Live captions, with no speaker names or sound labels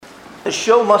The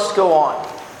show must go on.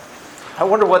 I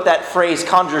wonder what that phrase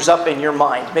conjures up in your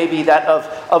mind. Maybe that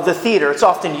of the theater. It's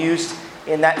often used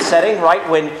in that setting, right?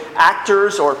 When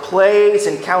actors or plays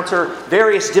encounter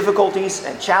various difficulties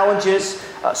and challenges.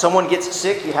 Someone gets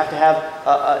sick, you have to have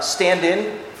a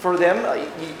stand-in for them.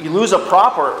 You lose a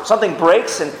prop or something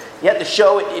breaks, and yet the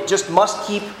show, it just must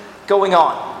keep going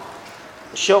on.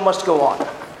 The show must go on.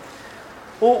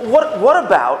 Well, what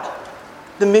about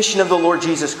the mission of the Lord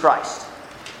Jesus Christ?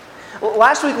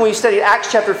 Last week when we studied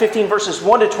Acts chapter 15, verses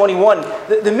 1 to 21,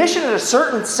 the mission in a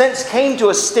certain sense came to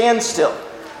a standstill.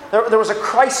 There was a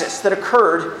crisis that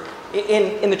occurred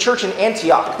in the church in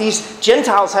Antioch. These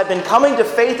Gentiles had been coming to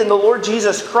faith in the Lord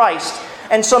Jesus Christ,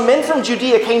 and some men from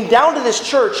Judea came down to this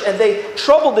church and they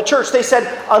troubled the church. They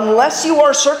said, unless you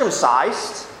are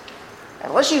circumcised,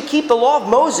 unless you keep the law of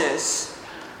Moses,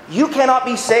 you cannot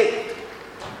be saved.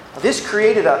 This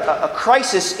created a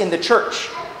crisis in the church.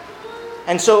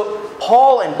 And so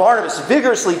Paul and Barnabas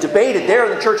vigorously debated there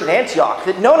in the church in Antioch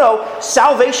that no,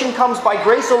 salvation comes by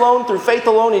grace alone, through faith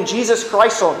alone, in Jesus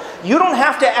Christ alone. You don't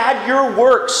have to add your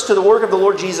works to the work of the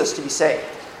Lord Jesus to be saved.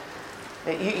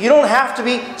 You don't have to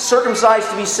be circumcised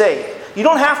to be saved. You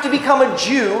don't have to become a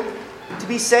Jew to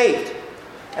be saved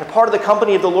and a part of the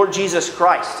company of the Lord Jesus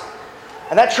Christ.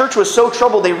 And that church was so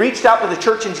troubled, they reached out to the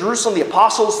church in Jerusalem, the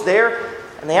apostles there,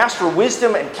 and they asked for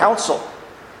wisdom and counsel.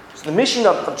 So the mission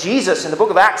of Jesus in the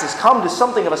book of Acts has come to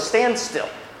something of a standstill.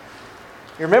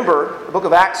 You remember, the book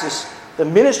of Acts is the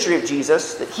ministry of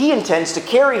Jesus, that he intends to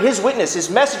carry his witness,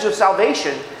 his message of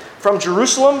salvation, from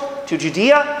Jerusalem to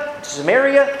Judea, to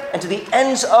Samaria, and to the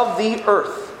ends of the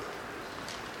earth.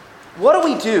 What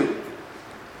do we do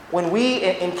when we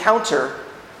encounter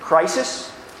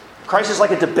crisis? A crisis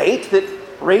like a debate that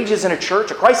rages in a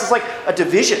church, a crisis like a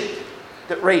division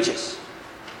that rages.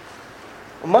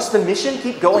 Must the mission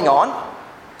keep going on?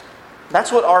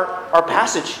 That's what our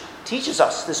passage teaches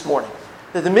us this morning.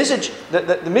 That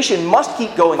the mission must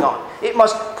keep going on. It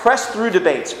must press through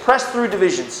debates, press through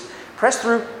divisions, press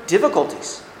through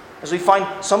difficulties, as we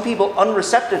find some people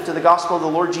unreceptive to the gospel of the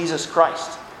Lord Jesus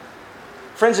Christ.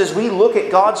 Friends, as we look at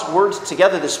God's words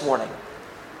together this morning,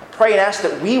 I pray and ask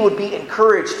that we would be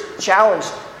encouraged,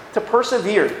 challenged to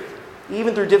persevere,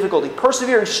 even through difficulty.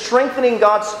 Persevere in strengthening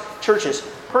God's churches.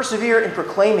 Persevere in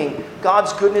proclaiming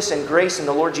God's goodness and grace in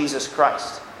the Lord Jesus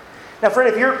Christ. Now,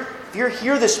 friend, if you're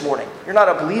here this morning, you're not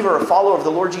a believer or follower of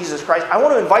the Lord Jesus Christ, I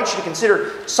want to invite you to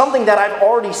consider something that I've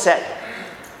already said.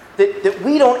 That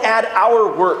we don't add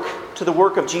our work to the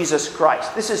work of Jesus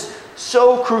Christ. This is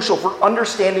so crucial for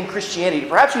understanding Christianity.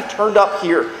 Perhaps you've turned up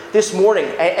here this morning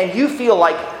and you feel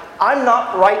like, I'm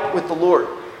not right with the Lord.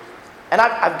 And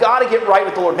I've got to get right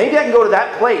with the Lord. Maybe I can go to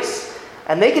that place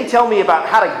and they can tell me about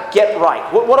how to get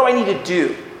right. What do I need to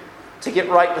do to get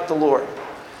right with the Lord?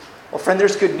 Well, friend,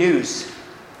 there's good news.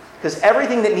 Because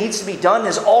everything that needs to be done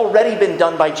has already been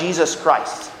done by Jesus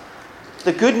Christ.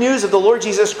 The good news of the Lord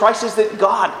Jesus Christ is that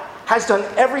God has done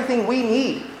everything we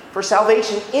need for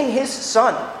salvation in His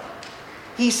Son.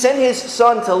 He sent His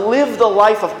Son to live the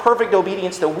life of perfect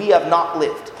obedience that we have not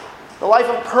lived. The life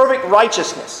of perfect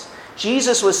righteousness.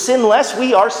 Jesus was sinless,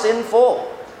 we are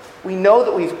sinful. We know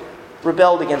that we've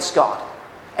rebelled against God.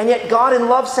 And yet God in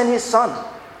love sent His Son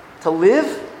to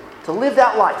live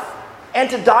that life and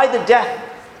to die the death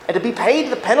and to be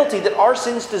paid the penalty that our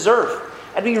sins deserve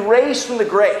and be raised from the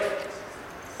grave.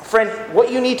 Friend,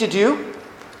 what you need to do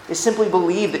is simply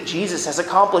believe that Jesus has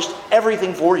accomplished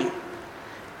everything for you.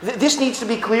 This needs to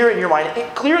be clear in your mind,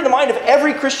 clear in the mind of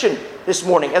every Christian this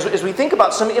morning as we think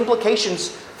about some implications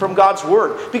from God's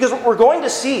Word. Because we're going to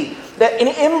see that an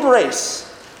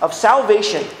embrace of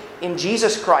salvation in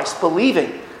Jesus Christ,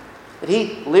 believing that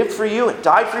He lived for you and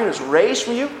died for you and was raised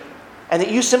for you, and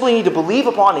that you simply need to believe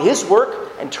upon His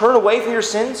work and turn away from your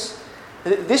sins.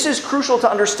 This is crucial to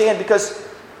understand because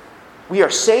we are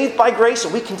saved by grace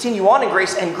and we continue on in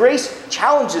grace, and grace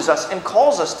challenges us and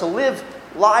calls us to live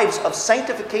lives of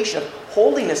sanctification, of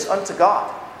holiness unto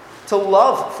God, to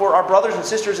love for our brothers and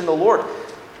sisters in the Lord.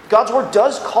 God's Word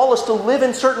does call us to live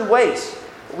in certain ways.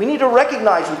 We need to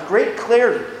recognize with great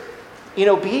clarity, in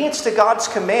obedience to God's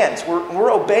commands,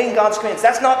 we're obeying God's commands.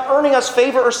 That's not earning us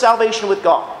favor or salvation with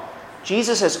God.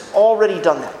 Jesus has already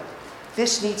done that.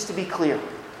 This needs to be clear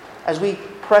as we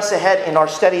press ahead in our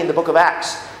study in the book of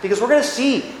Acts, because we're going to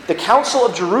see the Council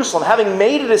of Jerusalem having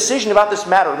made a decision about this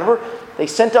matter. Remember, they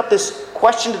sent up this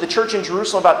question to the church in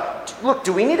Jerusalem about, look,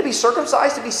 do we need to be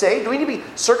circumcised to be saved? Do we need to be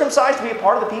circumcised to be a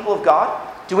part of the people of God?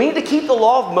 Do we need to keep the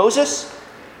law of Moses?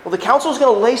 Well, the council is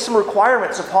going to lay some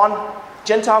requirements upon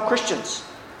Gentile Christians.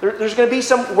 There's going to be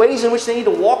some ways in which they need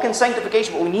to walk in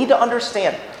sanctification, but we need to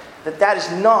understand that that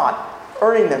is not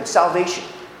earning them salvation.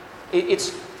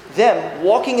 It's them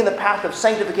walking in the path of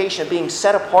sanctification, being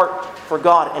set apart for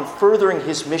God and furthering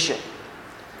His mission.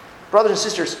 Brothers and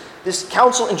sisters, this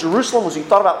council in Jerusalem, as we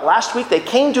thought about last week, they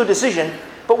came to a decision,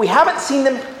 but we haven't seen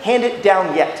them hand it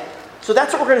down yet. So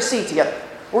that's what we're going to see together.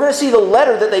 We're going to see the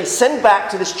letter that they send back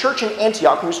to this church in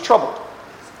Antioch who was troubled.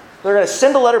 They're going to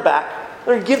send a letter back.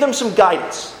 They're going to give them some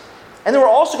guidance. And then we're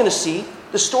also going to see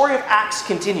the story of Acts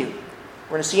continue. We're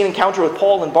going to see an encounter with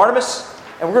Paul and Barnabas,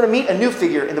 and we're going to meet a new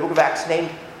figure in the book of Acts named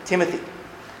Timothy.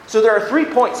 So there are 3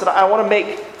 points that I want to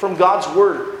make from God's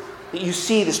Word that you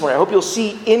see this morning. I hope you'll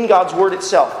see in God's Word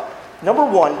itself. Number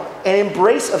 1, an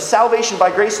embrace of salvation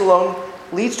by grace alone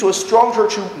leads to a strong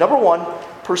church who, number 1,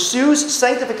 pursues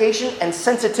sanctification and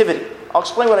sensitivity. I'll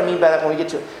explain what I mean by that when we get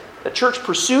to it. The church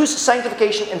pursues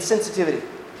sanctification and sensitivity.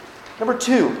 Number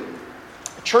 2,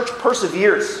 the church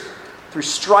perseveres through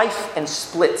strife and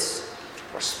splits,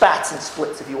 or spats and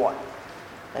splits if you want.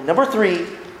 And number 3,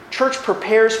 church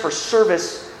prepares for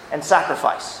service and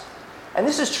sacrifice. And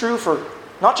this is true for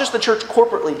not just the church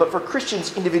corporately, but for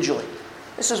Christians individually.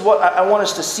 This is what I want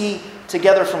us to see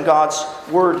together from God's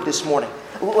Word this morning.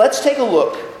 Let's take a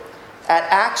look at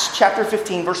Acts chapter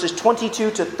 15, verses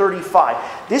 22 to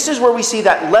 35. This is where we see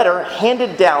that letter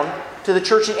handed down to the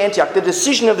church in Antioch. The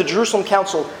decision of the Jerusalem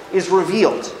Council is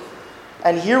revealed.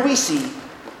 And here we see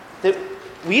that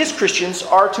we as Christians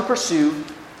are to pursue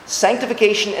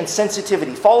sanctification and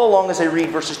sensitivity. Follow along as I read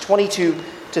verses 22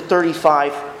 to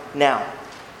 35 now.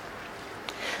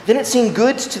 Then it seemed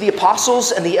good to the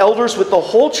apostles and the elders with the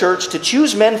whole church to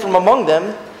choose men from among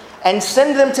them and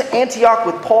send them to Antioch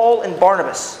with Paul and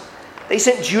Barnabas. They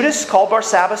sent Judas, called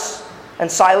Barsabbas, and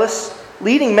Silas,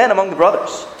 leading men among the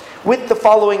brothers, with the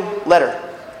following letter.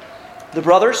 The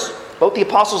brothers, both the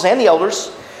apostles and the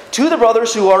elders, to the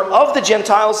brothers who are of the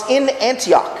Gentiles in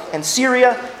Antioch and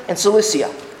Syria and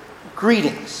Cilicia,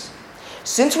 greetings.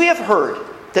 Since we have heard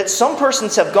that some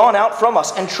persons have gone out from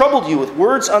us and troubled you with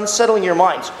words unsettling your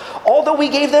minds, although we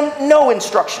gave them no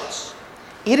instructions,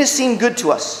 it has seemed good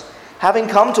to us, having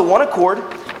come to one accord,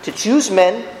 to choose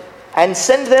men and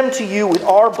send them to you with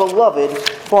our beloved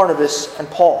Barnabas and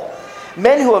Paul,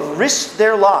 men who have risked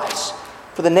their lives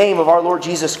for the name of our Lord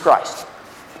Jesus Christ.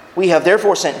 We have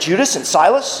therefore sent Judas and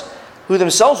Silas, who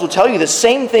themselves will tell you the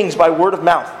same things by word of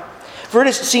mouth. For it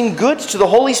has seemed good to the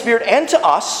Holy Spirit and to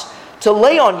us to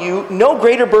lay on you no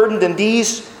greater burden than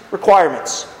these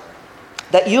requirements: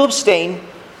 that you abstain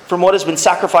from what has been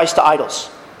sacrificed to idols,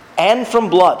 and from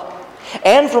blood,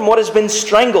 and from what has been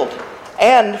strangled,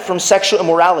 and from sexual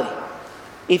immorality.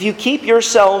 If you keep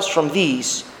yourselves from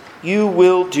these, you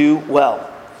will do well.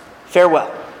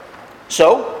 Farewell.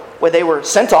 So, when they were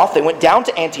sent off, they went down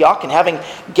to Antioch, and having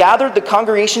gathered the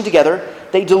congregation together,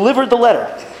 they delivered the letter.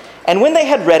 And when they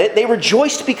had read it, they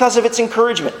rejoiced because of its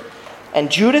encouragement. And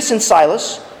Judas and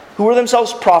Silas, who were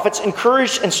themselves prophets,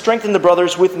 encouraged and strengthened the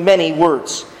brothers with many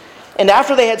words. And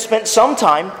after they had spent some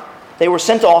time, they were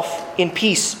sent off in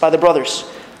peace by the brothers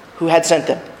who had sent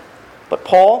them. But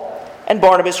Paul and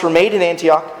Barnabas remained in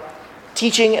Antioch,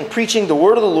 teaching and preaching the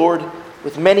word of the Lord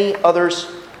with many others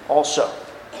also.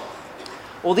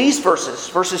 Well, these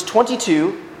verses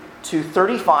 22 to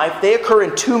 35, they occur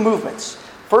in 2 movements.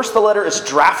 First, the letter is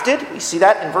drafted. We see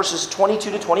that in verses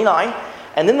 22 to 29.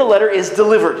 And then the letter is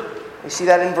delivered. We see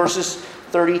that in verses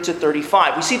 30 to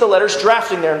 35. We see the letters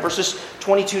drafting there in verses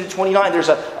 22 to 29. There's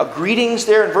a greetings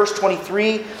there in verse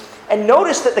 23. And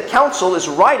notice that the council is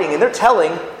writing, and they're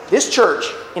telling this church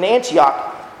in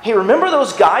Antioch, hey, remember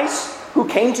those guys who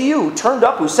came to you, who turned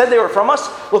up, who said they were from us?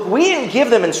 Look, we didn't give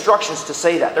them instructions to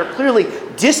say that. They're clearly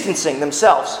distancing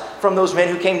themselves from those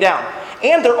men who came down.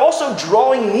 And they're also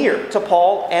drawing near to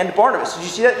Paul and Barnabas. Did you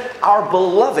see that? Our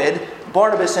beloved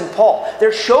Barnabas and Paul.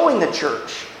 They're showing the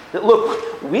church that,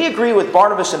 look, we agree with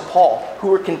Barnabas and Paul, who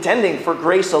were contending for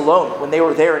grace alone when they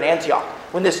were there in Antioch,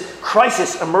 when this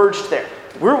crisis emerged there.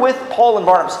 We're with Paul and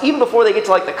Barnabas. Even before they get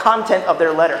to the content of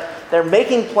their letter, they're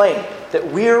making plain that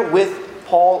we're with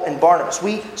Paul and Barnabas.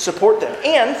 We support them.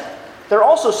 And they're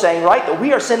also saying, right, that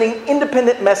we are sending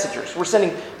independent messengers. We're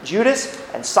sending Judas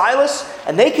and Silas,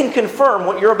 and they can confirm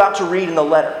what you're about to read in the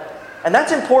letter. And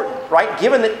that's important, right?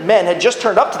 Given that men had just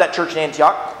turned up to that church in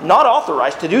Antioch, not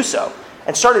authorized to do so,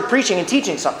 and started preaching and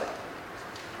teaching something.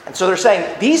 And so they're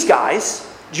saying, these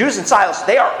guys, Judas and Silas,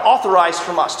 they are authorized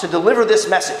from us to deliver this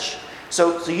message.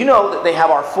 So you know that they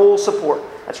have our full support.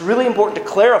 That's really important to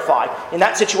clarify in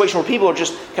that situation where people are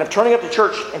just kind of turning up to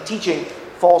church and teaching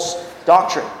false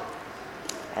doctrine.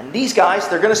 And these guys,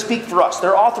 they're going to speak for us.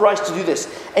 They're authorized to do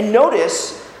this. And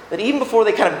notice that even before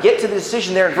they kind of get to the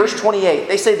decision there in verse 28,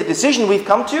 they say the decision we've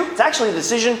come to, it's actually the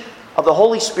decision of the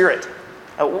Holy Spirit.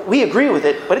 We agree with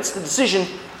it, but it's the decision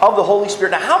of the Holy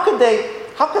Spirit. Now, how could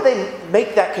they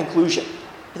make that conclusion?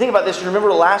 You think about this. You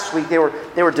remember last week they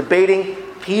were debating.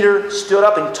 Peter stood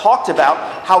up and talked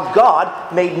about how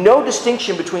God made no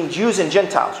distinction between Jews and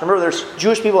Gentiles. Remember, there's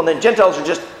Jewish people and then Gentiles are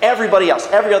just everybody else,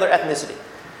 every other ethnicity.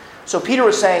 So Peter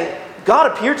was saying,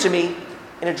 God appeared to me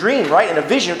in a dream, right? In a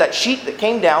vision of that sheet that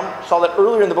came down. Saw that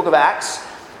earlier in the book of Acts.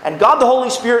 And God the Holy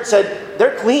Spirit said,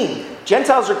 they're clean.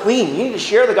 Gentiles are clean. You need to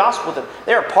share the gospel with them.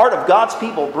 They're a part of God's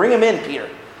people. Bring them in, Peter.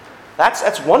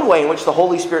 That's one way in which the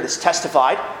Holy Spirit has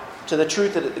testified to the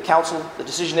truth of the council, the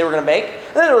decision they were going to make.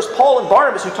 And then there was Paul and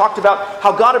Barnabas who talked about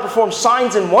how God had performed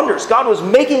signs and wonders. God was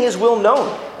making his will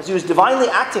known as he was divinely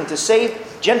acting to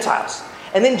save Gentiles.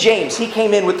 And then James, he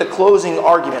came in with the closing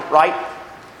argument, right?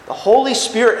 The Holy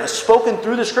Spirit has spoken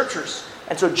through the Scriptures.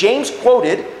 And so James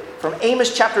quoted from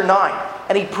Amos chapter 9.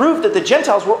 And he proved that the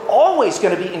Gentiles were always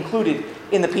going to be included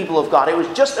in the people of God. It was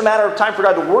just a matter of time for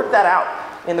God to work that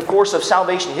out in the course of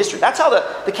salvation history. That's how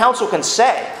the council can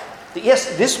say that,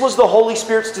 yes, this was the Holy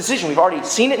Spirit's decision. We've already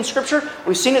seen it in Scripture.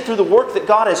 We've seen it through the work that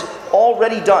God has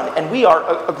already done. And we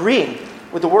are agreeing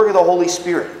with the work of the Holy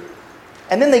Spirit.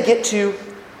 And then they get to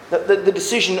the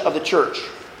decision of the church.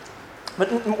 But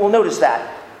we'll notice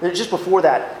that just before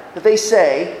that they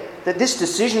say that this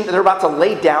decision that they're about to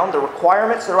lay down, the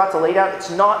requirements they're about to lay down,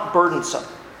 it's not burdensome.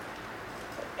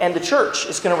 And the church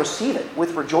is going to receive it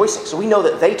with rejoicing. So we know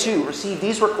that they too receive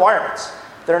these requirements.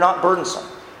 They're not burdensome.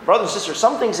 Brothers and sisters,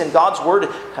 some things in God's Word,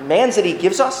 commands that He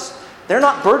gives us, they're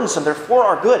not burdensome. They're for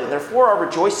our good and they're for our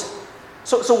rejoicing.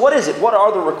 So what is it? What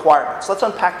are the requirements? Let's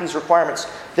unpack these requirements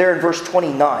there in verse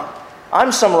 29.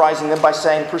 I'm summarizing them by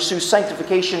saying pursue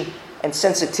sanctification and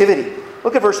sensitivity.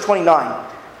 Look at verse 29.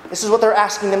 This is what they're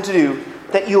asking them to do.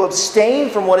 That you abstain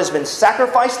from what has been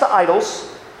sacrificed to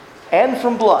idols, and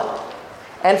from blood,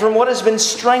 and from what has been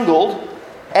strangled,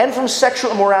 and from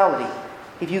sexual immorality.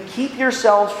 If you keep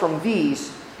yourselves from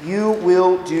these, you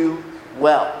will do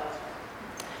well.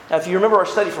 Now, if you remember our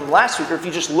study from last week, or if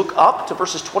you just look up to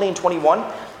verses 20 and 21,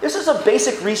 this is a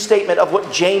basic restatement of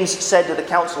what James said to the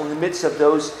council in the midst of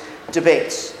those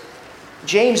debates.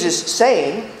 James is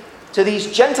saying to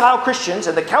these Gentile Christians,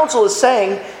 and the council is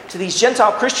saying to these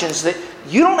Gentile Christians, that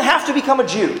you don't have to become a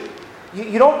Jew.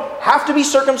 You don't have to be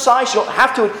circumcised. You don't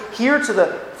have to adhere to the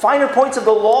finer points of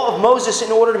the law of Moses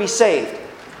in order to be saved.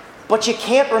 But you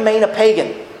can't remain a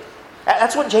pagan.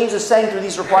 That's what James is saying through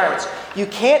these requirements. You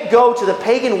can't go to the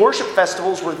pagan worship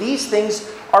festivals where these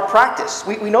things are practiced.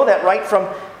 We know that, right, from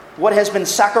what has been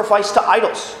sacrificed to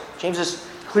idols. James is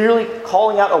clearly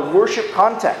calling out a worship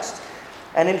context.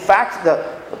 And in fact,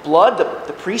 the blood,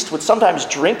 the priest would sometimes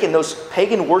drink in those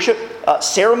pagan worship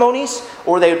ceremonies,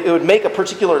 or they would make a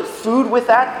particular food with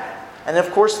that. And then,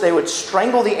 of course, they would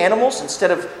strangle the animals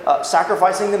instead of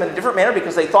sacrificing them in a different manner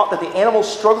because they thought that the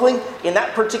animals struggling in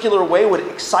that particular way would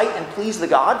excite and please the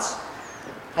gods.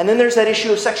 And then there's that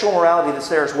issue of sexual immorality that's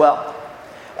there as well.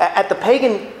 At the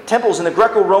pagan temples in the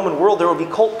Greco-Roman world, there would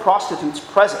be cult prostitutes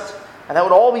present. And that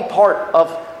would all be part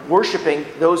of worshiping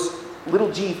those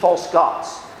little g false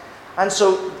gods. And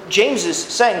so James is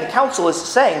saying, the council is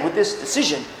saying with this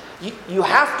decision, you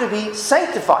have to be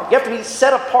sanctified. You have to be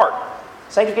set apart.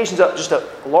 Sanctification is just a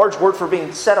large word for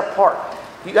being set apart.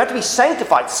 You have to be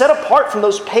sanctified, set apart from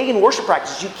those pagan worship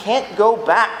practices. You can't go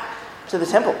back to the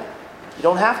temple. You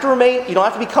don't have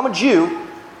to become a Jew,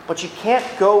 but you can't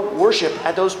go worship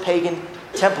at those pagan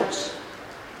temples.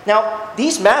 Now,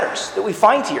 these matters that we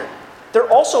find here,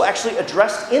 they're also actually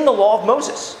addressed in the law of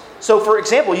Moses. So, for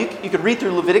example, you could read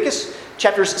through Leviticus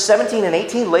chapters 17 and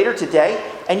 18 later today,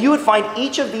 and you would find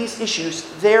each of these issues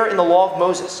there in the law of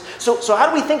Moses. So how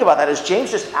do we think about that? Is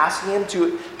James just asking him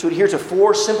to adhere to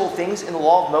 4 simple things in the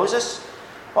law of Moses?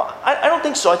 Well, I don't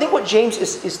think so. I think what James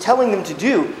is telling them to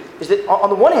do is that, on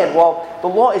the one hand, while the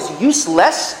law is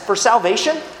useless for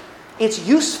salvation, it's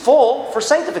useful for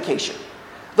sanctification.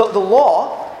 The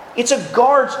law, it's a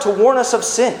guard to warn us of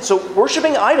sin. So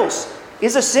worshiping idols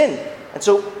is a sin. And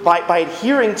so by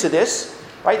adhering to this,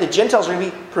 right, the Gentiles are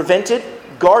going to be prevented,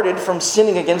 guarded from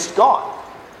sinning against God.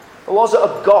 The law is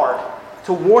a guard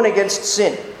to warn against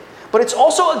sin. But it's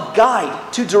also a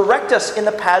guide to direct us in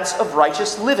the paths of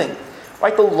righteous living.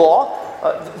 Right? The law,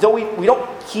 though we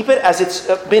don't keep it as it's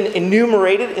been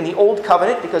enumerated in the Old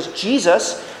Covenant because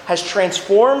Jesus has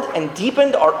transformed and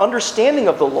deepened our understanding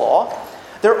of the law,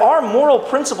 there are moral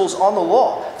principles on the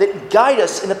law that guide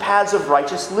us in the paths of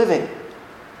righteous living.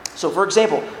 So, for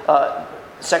example,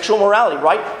 sexual morality,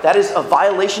 right? That is a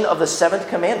violation of the 7th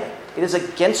commandment. It is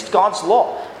against God's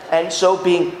law. And so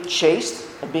being chaste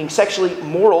and being sexually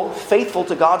moral, faithful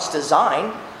to God's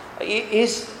design,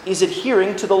 is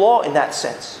adhering to the law in that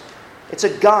sense. It's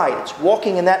a guide. It's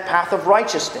walking in that path of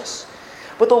righteousness.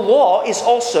 But the law is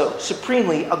also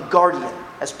supremely a guardian,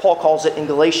 as Paul calls it in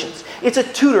Galatians. It's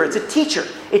a tutor, it's a teacher.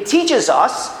 It teaches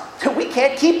us that we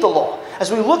can't keep the law.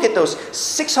 As we look at those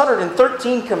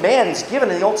 613 commands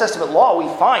given in the Old Testament law, we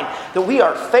find that we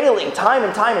are failing time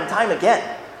and time and time again.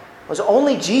 It was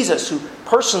only Jesus who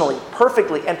personally,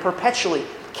 perfectly, and perpetually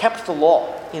kept the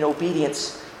law in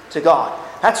obedience to God.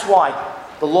 That's why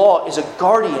the law is a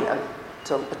guardian,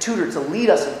 a tutor to lead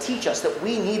us and teach us that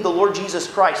we need the Lord Jesus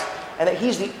Christ and that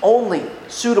He's the only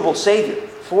suitable Savior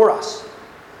for us.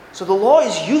 So the law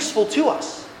is useful to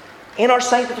us in our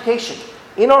sanctification,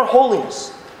 in our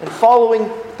holiness, in following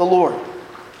the Lord.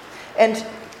 And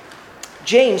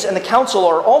James and the council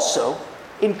are also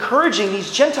encouraging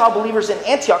these Gentile believers in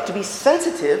Antioch to be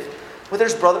sensitive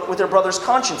with their brothers'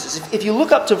 consciences. If you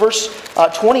look up to verse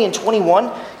 20 and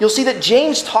 21, you'll see that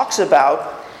James talks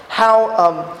about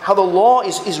how the law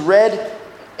is read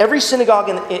every synagogue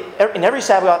in every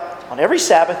Sabbath, on every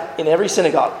Sabbath in every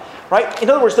synagogue. Right? In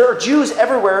other words, there are Jews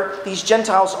everywhere these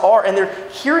Gentiles are, and they're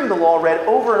hearing the law read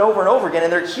over and over and over again,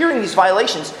 and they're hearing these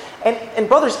violations. And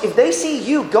brothers, if they see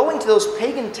you going to those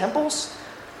pagan temples,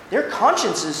 their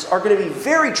consciences are going to be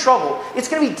very troubled. It's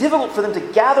going to be difficult for them to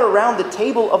gather around the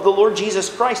table of the Lord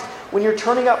Jesus Christ when you're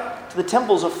turning up to the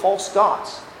temples of false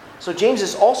gods. So James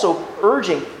is also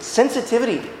urging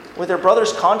sensitivity with their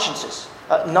brothers' consciences,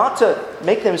 not to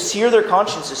make them sear their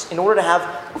consciences in order to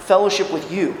have fellowship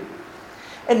with you.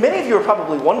 And many of you are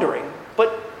probably wondering,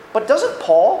 but doesn't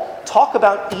Paul talk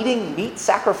about eating meat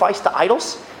sacrificed to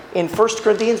idols in 1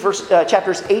 Corinthians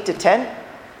chapters 8 to 10?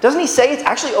 Doesn't he say it's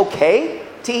actually okay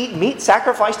to eat meat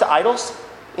sacrificed to idols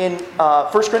in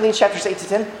 1 Corinthians chapters 8 to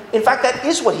 10? In fact, that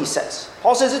is what he says.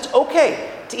 Paul says it's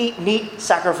okay to eat meat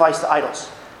sacrificed to idols.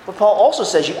 But Paul also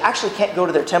says you actually can't go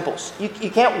to their temples. You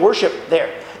can't worship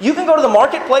there. You can go to the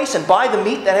marketplace and buy the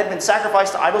meat that had been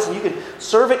sacrificed to idols, and you can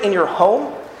serve it in your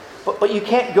home, but you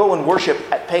can't go and worship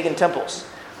at pagan temples.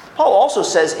 Paul also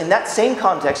says in that same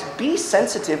context, be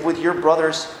sensitive with your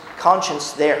brother's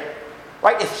conscience there.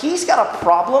 Right? If he's got a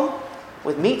problem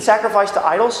with meat sacrificed to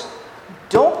idols,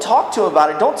 don't talk to him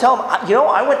about it. Don't tell him,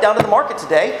 I went down to the market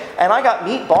today and I got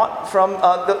meat bought from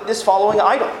this following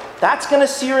idol. That's going to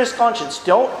sear his conscience.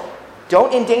 Don't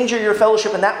endanger your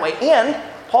fellowship in that way. And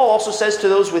Paul also says to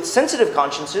those with sensitive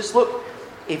consciences, look,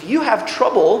 if you have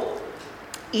trouble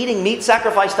eating meat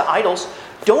sacrificed to idols,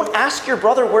 don't ask your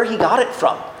brother where he got it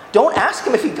from. Don't ask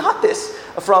him if he got this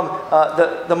from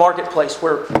the marketplace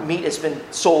where meat has been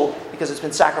sold because it's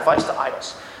been sacrificed to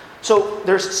idols. So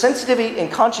there's sensitivity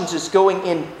and consciences going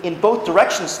in both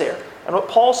directions there. And what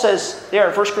Paul says there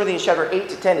in 1 Corinthians chapter 8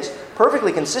 to 10 is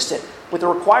perfectly consistent with the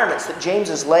requirements that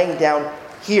James is laying down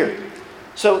here.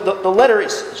 So the letter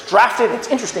is drafted. It's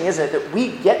interesting, isn't it, that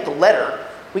we get the letter.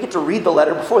 We get to read the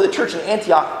letter before the church in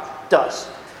Antioch does.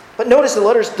 But notice the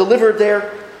letter is delivered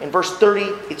there in verse 30.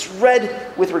 It's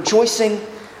read with rejoicing,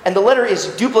 and the letter is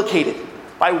duplicated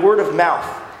by word of mouth.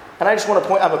 And I just want to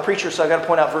point, I'm a preacher, so I've got to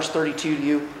point out verse 32 to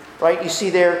you. Right? You see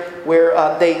there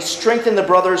where they strengthen the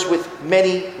brothers with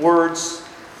many words.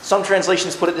 Some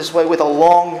translations put it this way, with a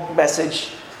long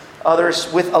message.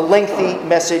 Others with a lengthy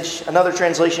message. Another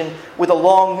translation with a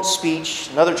long speech.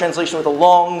 Another translation with a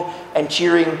long and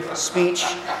cheering speech.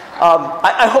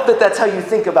 I hope that's how you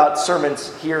think about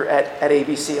sermons here at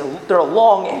ABC. They're a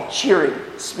long and cheering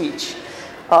speech.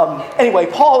 Anyway,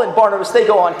 Paul and Barnabas, they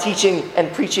go on teaching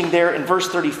and preaching there in verse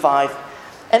 35.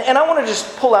 And I want to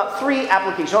just pull out three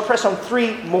applications. I'll press on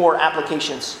three more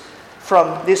applications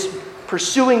from this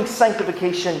pursuing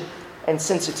sanctification and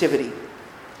sensitivity.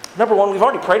 Number one, we've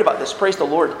already prayed about this. Praise the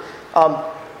Lord.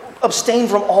 Abstain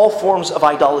from all forms of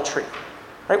idolatry.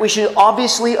 Right? We should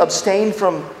obviously abstain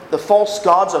from the false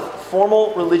gods of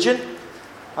formal religion.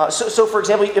 So for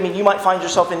example, you might find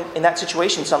yourself in that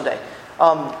situation someday.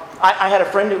 I had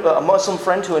a Muslim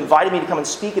friend who invited me to come and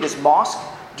speak at his mosque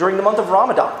during the month of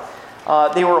Ramadan.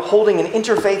 They were holding an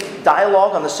interfaith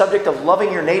dialogue on the subject of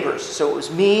loving your neighbors. So it was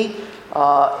me,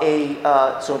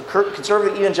 a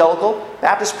conservative evangelical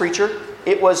Baptist preacher.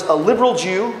 It was a liberal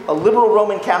Jew, a liberal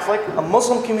Roman Catholic, a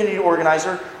Muslim community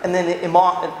organizer, and then the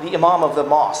imam of the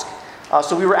mosque.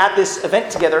 So we were at this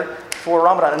event together for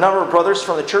Ramadan. A number of brothers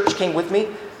from the church came with me,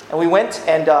 and we went,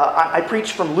 and I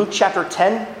preached from Luke chapter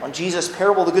 10 on Jesus'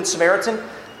 parable of the Good Samaritan.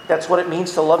 That's what it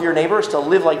means to love your neighbor, is to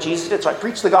live like Jesus did. So I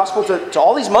preached the gospel to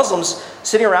all these Muslims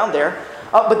sitting around there.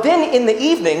 But then in the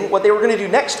evening, what they were going to do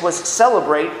next was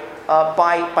celebrate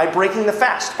by breaking the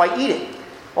fast, by eating.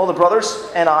 Well, the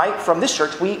brothers and I from this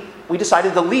church, we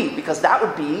decided to leave because that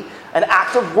would be an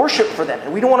act of worship for them.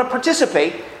 And we don't want to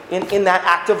participate in that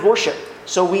act of worship.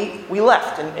 So we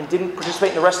left and didn't participate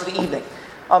in the rest of the evening.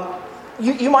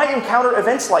 you might encounter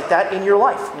events like that in your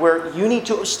life where you need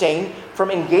to abstain from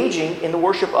engaging in the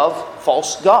worship of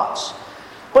false gods.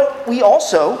 But we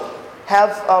also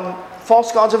have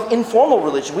false gods of informal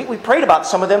religion. We prayed about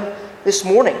some of them this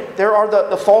morning. There are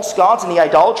the false gods and the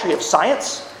idolatry of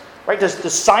science. Right?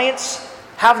 Does science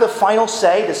have the final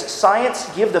say? Does science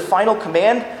give the final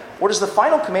command? Or does the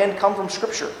final command come from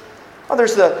Scripture? Well,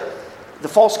 there's the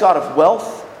false god of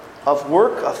wealth, of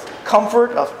work, of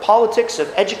comfort, of politics,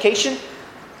 of education.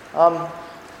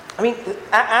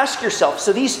 Ask yourself.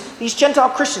 So these Gentile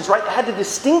Christians, right, had to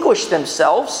distinguish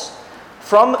themselves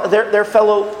from their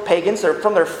fellow pagans,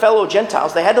 from their fellow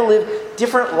Gentiles. They had to live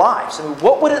different lives.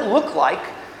 What would it look like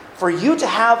for you to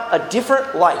have a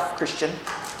different life, Christian?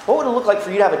 What would it look like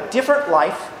for you to have a different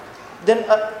life than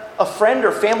a friend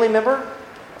or family member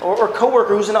or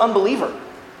coworker who's an unbeliever?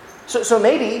 So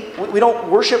maybe we don't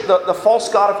worship the false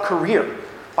god of career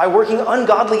by working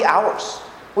ungodly hours.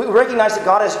 We recognize that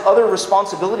God has other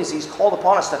responsibilities He's called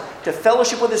upon us to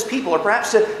fellowship with His people, or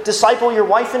perhaps to disciple your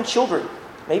wife and children.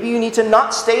 Maybe you need to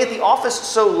not stay at the office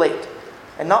so late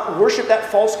and not worship that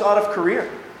false god of career.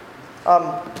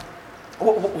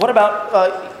 What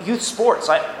about youth sports?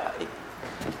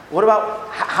 What about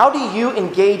how do you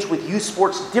engage with youth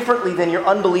sports differently than your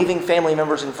unbelieving family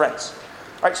members and friends?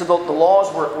 Right, so the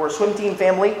laws, we're a swim team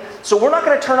family, so we're not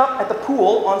going to turn up at the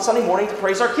pool on Sunday morning to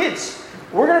praise our kids.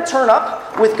 We're going to turn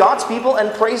up with God's people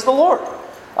and praise the Lord.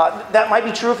 That might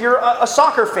be true if you're a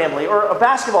soccer family or a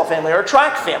basketball family or a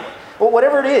track family. Well,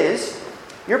 whatever it is,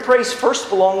 your praise first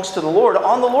belongs to the Lord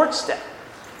on the Lord's Day.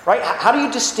 Right? How do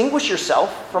you distinguish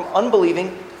yourself from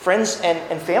unbelieving friends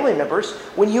and family members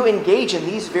when you engage in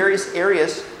these various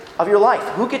areas of your life?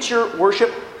 Who gets your worship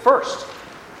first?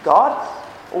 God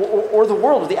or the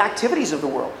world, or the activities of the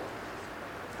world?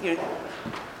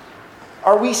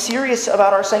 Are we serious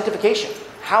about our sanctification?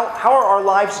 How are our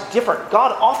lives different?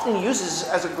 God often uses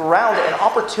as a ground an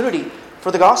opportunity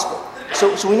for the gospel.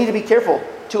 So we need to be careful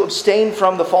to abstain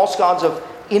from the false gods of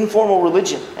informal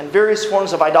religion and various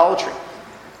forms of idolatry.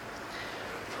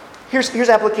 Here's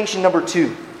application number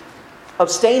 2.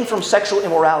 Abstain from sexual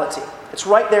immorality. It's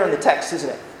right there in the text, isn't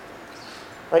it?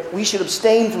 Right? We should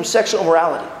abstain from sexual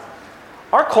immorality.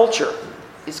 Our culture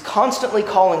is constantly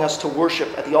calling us to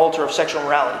worship at the altar of sexual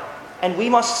immorality, and we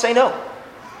must say no.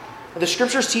 The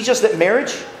Scriptures teach us that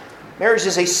marriage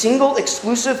is a single,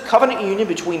 exclusive covenant union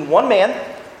between one man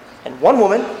and one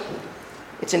woman.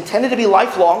 It's intended to be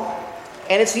lifelong,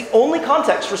 and it's the only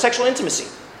context for sexual intimacy.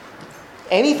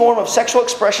 Any form of sexual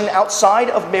expression outside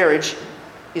of marriage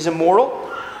is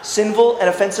immoral, sinful, and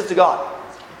offensive to God.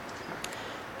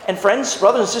 And friends,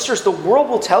 brothers and sisters, the world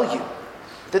will tell you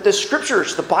that the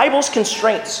Scriptures, the Bible's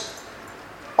constraints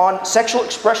on sexual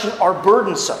expression are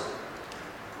burdensome.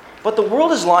 But the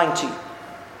world is lying to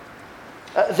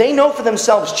you. They know for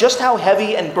themselves just how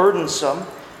heavy and burdensome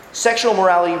sexual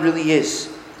immorality really is,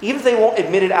 even if they won't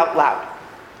admit it out loud.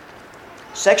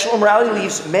 Sexual immorality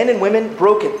leaves men and women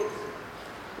broken.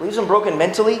 It leaves them broken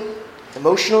mentally,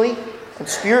 emotionally, and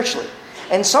spiritually.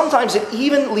 And sometimes it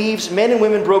even leaves men and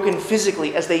women broken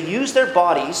physically as they use their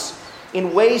bodies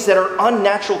in ways that are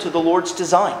unnatural to the Lord's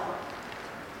design.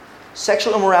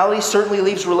 Sexual immorality certainly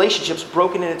leaves relationships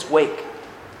broken in its wake.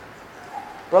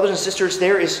 Brothers and sisters,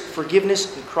 there is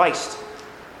forgiveness in Christ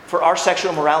for our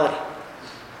sexual immorality.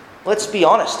 Let's be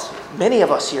honest. Many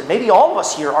of us here, maybe all of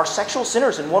us here, are sexual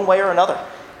sinners in one way or another.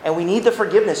 And we need the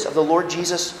forgiveness of the Lord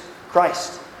Jesus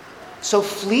Christ. So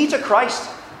flee to Christ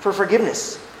for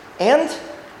forgiveness. And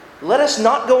let us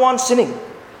not go on sinning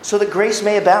so that grace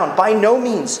may abound. By no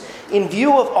means. In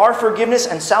view of our forgiveness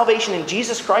and salvation in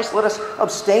Jesus Christ, let us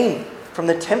abstain from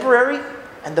the temporary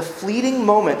and the fleeting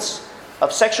moments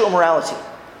of sexual immorality.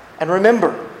 And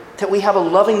remember that we have a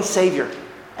loving Savior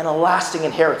and a lasting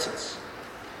inheritance.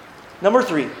 Number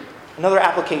 3, another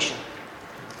application.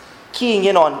 Keying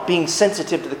in on being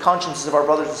sensitive to the consciences of our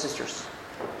brothers and sisters.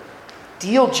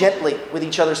 Deal gently with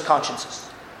each other's consciences.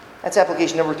 That's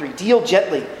application number 3. Deal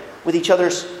gently with each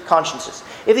other's consciences.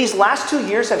 If these last 2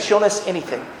 years have shown us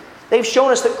anything, they've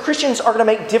shown us that Christians are going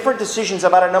to make different decisions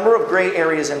about a number of gray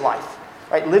areas in life.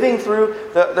 Right? Living through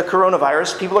the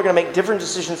coronavirus, people are going to make different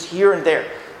decisions here and there.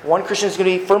 One Christian is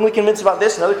going to be firmly convinced about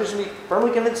this, another Christian is going to be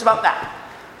firmly convinced about that.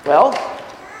 Well,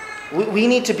 we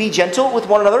need to be gentle with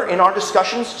one another in our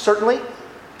discussions, certainly.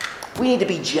 We need to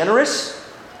be generous.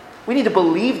 We need to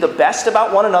believe the best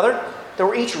about one another, that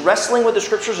we're each wrestling with the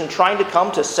Scriptures and trying to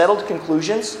come to settled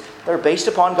conclusions that are based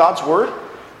upon God's Word.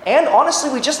 And honestly,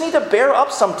 we just need to bear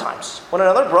up sometimes when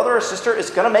another brother or sister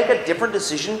is going to make a different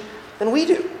decision than we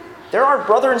do. They're our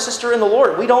brother and sister in the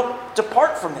Lord. We don't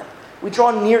depart from them. We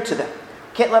draw near to them.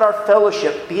 Can't let our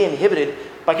fellowship be inhibited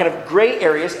by kind of gray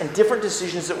areas and different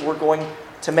decisions that we're going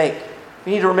to make.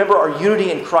 We need to remember our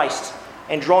unity in Christ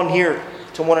and draw near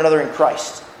to one another in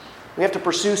Christ. We have to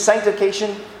pursue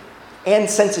sanctification and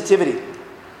sensitivity.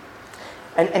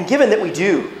 And given that we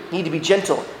do need to be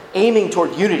gentle, aiming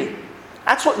toward unity,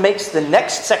 that's what makes the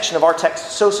next section of our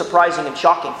text so surprising and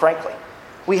shocking, frankly.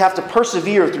 We have to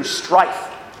persevere through strife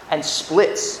and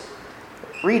splits.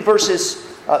 Read verses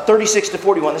 36 to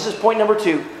 41. This is point number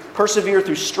 2. Persevere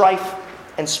through strife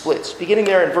and splits. Beginning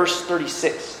there in verse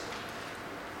 36.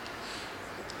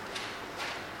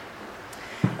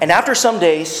 And after some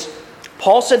days,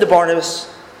 Paul said to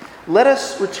Barnabas, "Let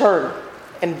us return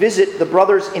and visit the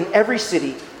brothers in every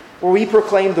city where we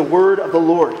proclaim the word of the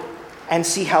Lord and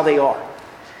see how they are."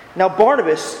 Now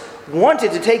Barnabas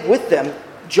wanted to take with them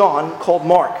John, called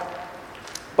Mark.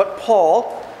 But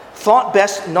Paul thought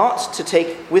best not to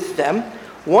take with them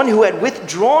one who had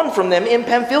withdrawn from them in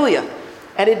Pamphylia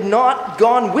and had not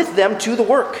gone with them to the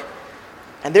work.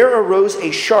 And there arose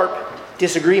a sharp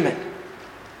disagreement,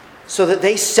 so that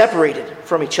they separated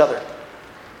from each other.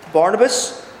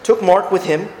 Barnabas took Mark with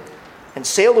him and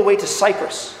sailed away to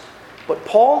Cyprus. But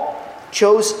Paul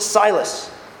chose Silas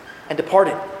and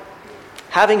departed,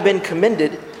 having been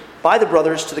commended by the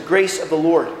brothers to the grace of the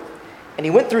Lord. And he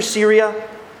went through Syria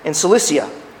and Cilicia,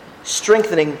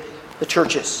 strengthening the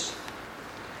churches.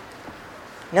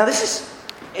 Now this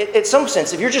is, in some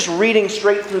sense, if you're just reading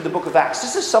straight through the book of Acts,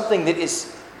 this is something that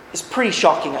is pretty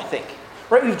shocking, I think.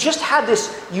 Right? We've just had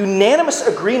this unanimous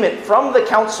agreement from the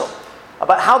council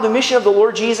about how the mission of the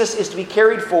Lord Jesus is to be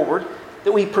carried forward,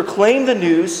 that we proclaim the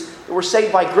news, that we're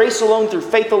saved by grace alone, through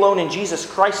faith alone, in Jesus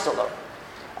Christ alone.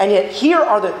 And yet here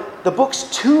are the book's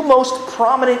 2 most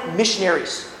prominent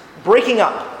missionaries breaking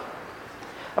up.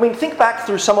 I mean, think back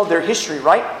through some of their history,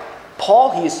 right?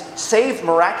 Paul, he is saved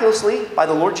miraculously by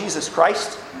the Lord Jesus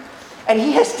Christ, and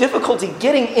he has difficulty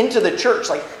getting into the church.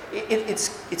 Like,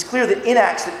 it's clear that in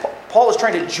Acts that Paul is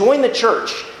trying to join the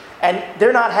church, and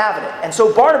they're not having it. And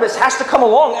so Barnabas has to come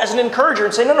along as an encourager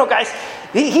and say, no, guys,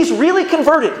 he's really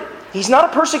converted. He's not a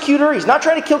persecutor. He's not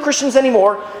trying to kill Christians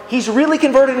anymore. He's really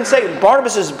converted, and say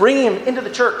Barnabas is bringing him into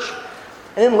the church.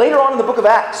 And then later on in the book of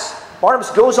Acts,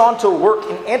 Barnabas goes on to work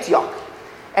in Antioch,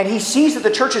 and he sees that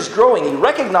the church is growing. He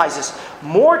recognizes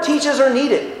more teachers are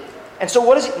needed. And so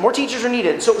more teachers are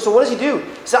needed. So what does he do?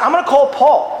 He said, I'm going to call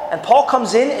Paul. And Paul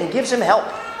comes in and gives him help.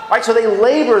 Right? So they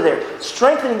labor there,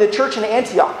 strengthening the church in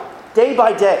Antioch day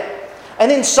by day.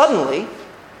 And then suddenly,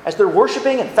 as they're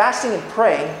worshiping and fasting and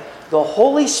praying, the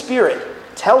Holy Spirit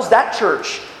tells that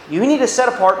church, you need to set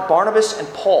apart Barnabas and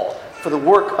Paul for the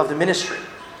work of the ministry.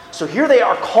 So here they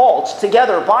are called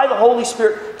together by the Holy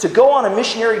Spirit to go on a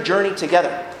missionary journey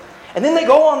together. And then they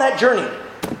go on that journey,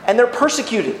 and they're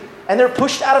persecuted, and they're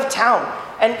pushed out of town.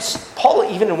 And Paul,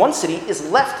 even in one city, is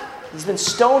left. He's been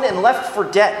stoned and left for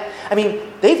dead. I mean,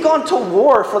 they've gone to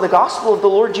war for the gospel of the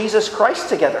Lord Jesus Christ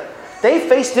together. They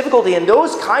face difficulty, and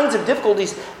those kinds of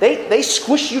difficulties, they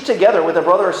squish you together with a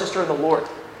brother or sister in the Lord.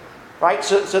 Right?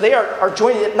 So they are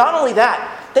joining. Not only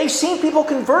that, they've seen people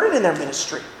converted in their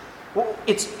ministry.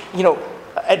 It's,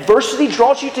 adversity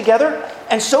draws you together,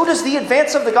 and so does the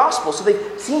advance of the gospel. So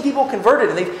they've seen people converted,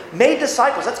 and they've made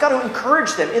disciples. That's got to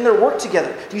encourage them in their work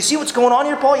together. Do you see what's going on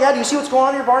here, Paul? Yeah, do you see what's going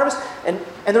on here, Barnabas? And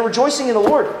they're rejoicing in the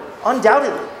Lord,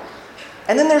 undoubtedly.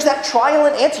 And then there's that trial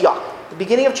in Antioch, the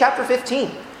beginning of chapter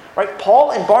 15. Right?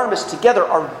 Paul and Barnabas together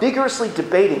are vigorously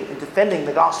debating and defending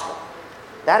the gospel.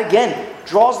 That again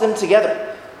draws them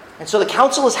together. And so the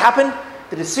council has happened,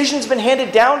 the decision's been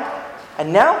handed down,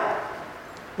 and now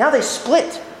they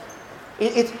split.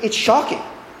 It's shocking.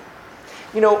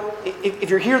 If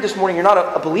you're here this morning, you're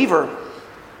not a believer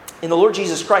in the Lord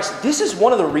Jesus Christ, this is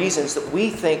one of the reasons that we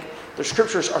think the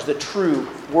Scriptures are the true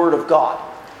Word of God.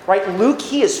 Right? Luke,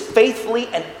 he is faithfully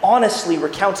and honestly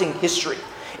recounting history.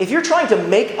 If you're trying to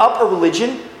make up a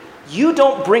religion, you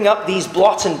don't bring up these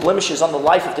blots and blemishes on the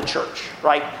life of the church,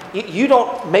 right? You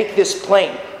don't make this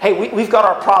plain. Hey, we've got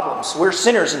our problems. We're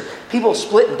sinners, and people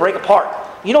split and break apart.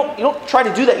 You don't try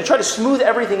to do that. You try to smooth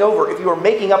everything over if you are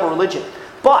making up a religion.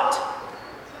 But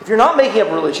if you're not making up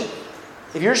a religion,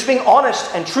 if you're just being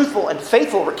honest and truthful and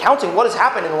faithful, recounting what has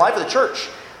happened in the life of the church,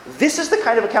 this is the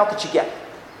kind of account that you get.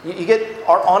 You get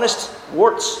our honest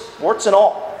warts and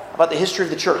all, about the history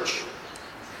of the church.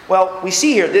 Well, we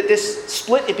see here that this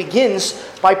split, it begins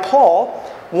by Paul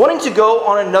wanting to go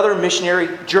on another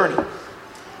missionary journey.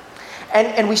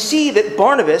 And we see that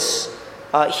Barnabas,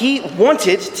 he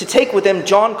wanted to take with them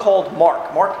John called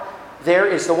Mark. Mark there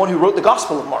is the one who wrote the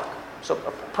Gospel of Mark, so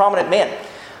a prominent man.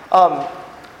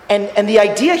 And the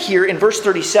idea here in verse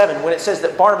 37, when it says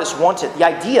that Barnabas wanted, the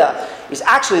idea is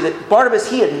actually that Barnabas,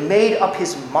 he had made up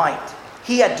his mind.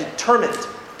 He had determined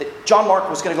that John Mark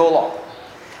was going to go along.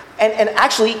 And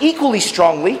actually, equally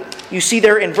strongly, you see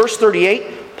there in verse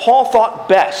 38, Paul thought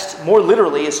best, more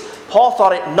literally, is Paul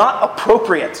thought it not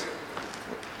appropriate.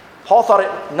 Paul thought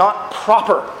it not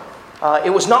proper.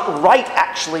 It was not right,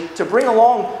 actually, to bring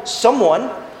along someone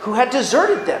who had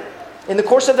deserted them in the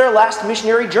course of their last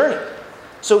missionary journey.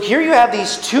 So here you have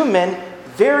these two men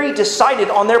very decided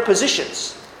on their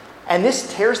positions. And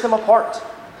this tears them apart.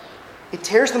 It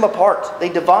tears them apart. They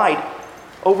divide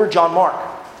over John Mark.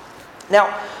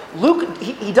 Now, Luke,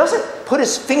 he doesn't put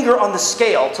his finger on the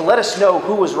scale to let us know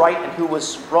who was right and who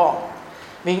was wrong.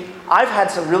 I mean, I've had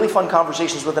some really fun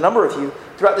conversations with a number of you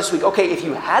throughout this week. Okay, if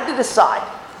you had to decide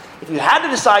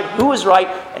who was right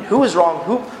and who was wrong,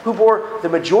 who bore the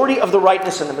majority of the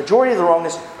rightness and the majority of the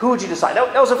wrongness, who would you decide?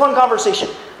 That was a fun conversation.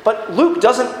 But Luke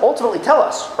doesn't ultimately tell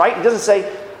us, right? He doesn't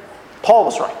say Paul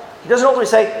was right. He doesn't ultimately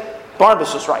say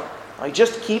Barnabas was right. He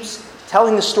just keeps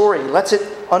telling the story. He lets it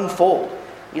unfold.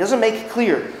 He doesn't make it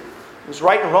clear it was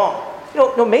right and wrong.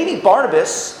 Maybe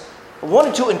Barnabas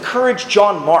wanted to encourage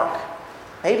John Mark.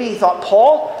 Maybe he thought,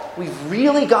 Paul, we've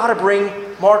really got to bring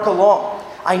Mark along.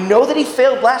 I know that he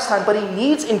failed last time, but he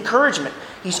needs encouragement.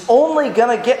 He's only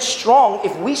going to get strong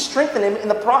if we strengthen him in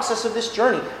the process of this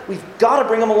journey. We've got to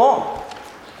bring him along.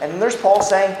 And then there's Paul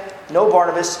saying, no,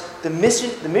 Barnabas, the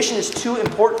mission is too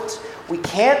important. We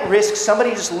can't risk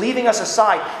somebody just leaving us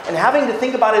aside and having to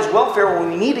think about his welfare when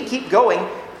we need to keep going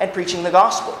and preaching the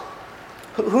gospel.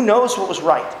 Who knows what was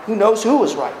right? Who knows who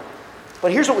was right?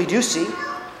 But here's what we do see.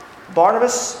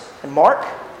 Barnabas and Mark,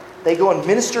 they go and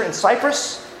minister in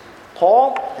Cyprus.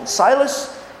 Paul and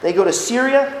Silas, they go to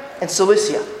Syria and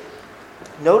Cilicia.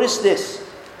 Notice this.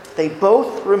 They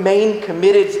both remain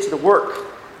committed to the work.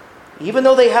 Even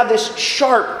though they have this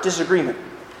sharp disagreement,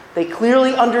 they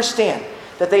clearly understand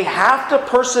that they have to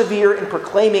persevere in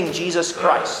proclaiming Jesus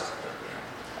Christ.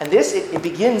 And this, it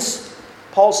begins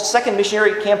Paul's second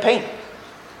missionary campaign.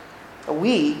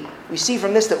 We see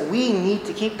from this that we need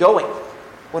to keep going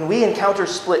when we encounter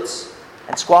splits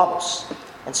and squabbles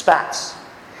and spats.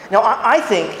 Now, I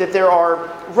think that there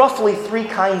are roughly three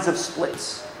kinds of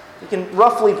splits. You can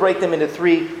roughly break them into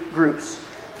three groups.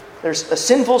 There's a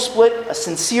sinful split, a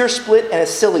sincere split, and a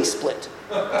silly split.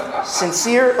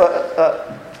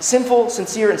 Sinful,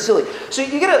 sincere, and silly. So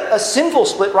you get a sinful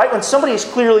split, right, when somebody is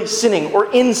clearly sinning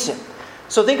or in sin.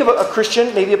 So think of a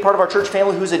Christian, maybe a part of our church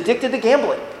family, who's addicted to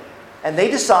gambling. And they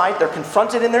decide, they're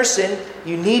confronted in their sin,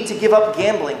 you need to give up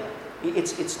gambling.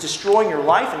 It's destroying your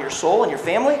life and your soul and your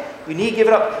family. You need to give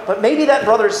it up. But maybe that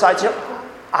brother decides,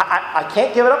 I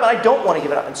can't give it up and I don't want to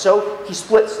give it up. And so he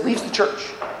splits, leaves the church.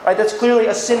 Right? That's clearly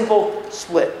a sinful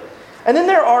split. And then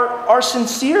there are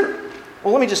sincere.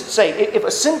 Well, let me just say, if a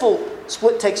sinful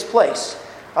split takes place,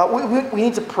 we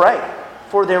need to pray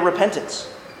for their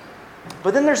repentance.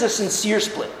 But then there's a sincere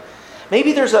split.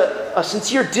 Maybe there's a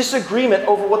sincere disagreement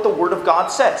over what the Word of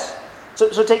God says.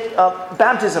 So take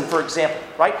baptism, for example,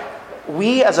 right?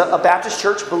 We, as a Baptist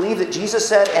church, believe that Jesus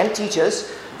said and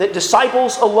teaches that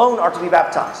disciples alone are to be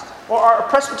baptized. Or our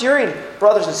Presbyterian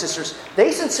brothers and sisters,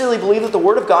 they sincerely believe that the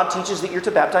Word of God teaches that you're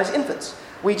to baptize infants.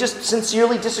 We just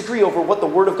sincerely disagree over what the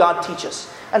Word of God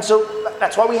teaches. And so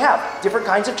that's why we have different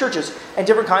kinds of churches and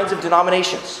different kinds of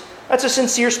denominations. That's a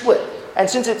sincere split. And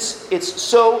since it's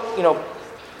so,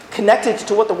 connected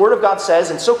to what the Word of God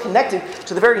says and so connected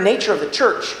to the very nature of the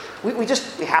church, we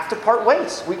have to part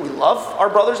ways. We love our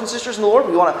brothers and sisters in the Lord.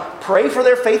 We want to pray for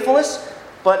their faithfulness,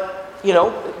 but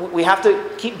we have to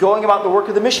keep going about the work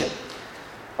of the mission.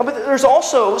 But there's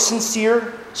also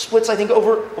sincere splits, I think,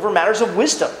 over matters of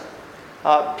wisdom.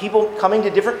 People coming to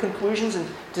different conclusions and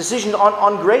decisions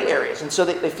on gray areas, and so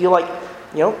they feel like,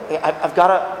 I've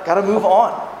got to move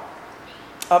on.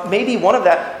 Maybe one of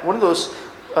those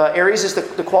areas is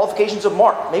the qualifications of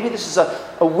Mark. Maybe this is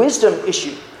a wisdom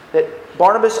issue that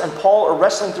Barnabas and Paul are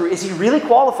wrestling through. Is he really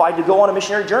qualified to go on a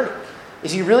missionary journey?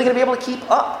 Is he really going to be able to keep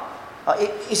up?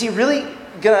 Is he really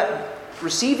going to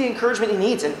receive the encouragement he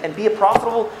needs and be a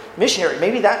profitable missionary?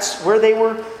 Maybe that's where they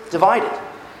were divided.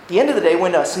 At the end of the day,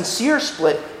 when a sincere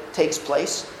split takes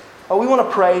place, we want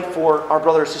to pray for our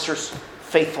brother or sister's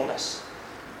faithfulness.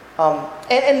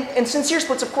 And sincere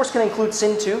splits, of course, can include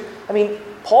sin too. I mean,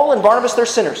 Paul and Barnabas, they're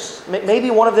sinners.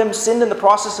 Maybe one of them sinned in the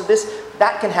process of this.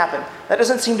 That can happen. That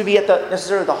doesn't seem to be at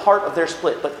necessarily the heart of their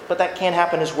split, but that can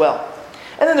happen as well.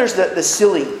 And then there's the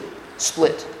silly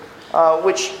split,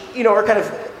 which are kind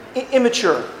of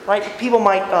immature, right? People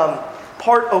might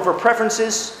part over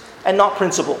preferences and not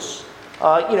principles.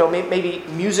 Maybe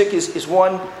music is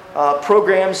one.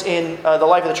 Programs in the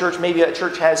life of the church. Maybe a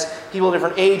church has people of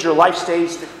different age or life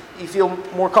stage that you feel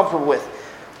more comfortable with.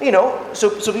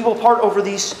 So people part over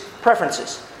these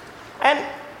preferences. And,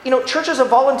 church is a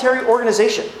voluntary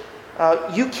organization.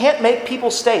 You can't make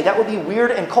people stay. That would be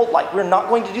weird and cult-like. We're not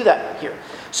going to do that here.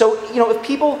 So, if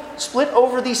people split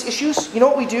over these issues, you know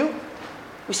what we do?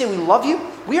 We say, we love you.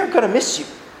 We are going to miss you.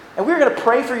 And we're going to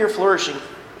pray for your flourishing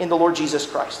in the Lord Jesus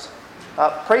Christ.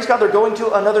 Praise God, they're going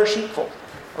to another sheepfold.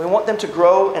 We want them to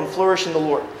grow and flourish in the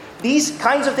Lord. These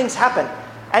kinds of things happen.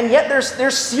 And yet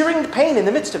there's searing pain in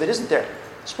the midst of it, isn't there?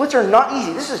 Splits are not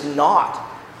easy. This is not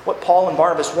what Paul and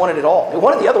Barnabas wanted at all. They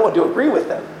wanted the other one to agree with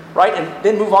them, right? And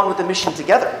then move on with the mission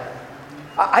together.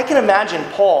 I can imagine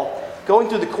Paul going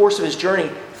through the course of his journey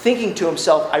thinking to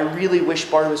himself, I really wish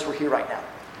Barnabas were here right now.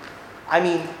 I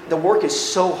mean, the work is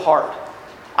so hard.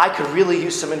 I could really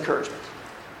use some encouragement.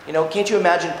 Can't you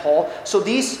imagine Paul? So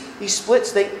these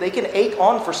splits, they can ache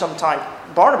on for some time.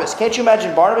 Barnabas, can't you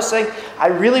imagine Barnabas saying, I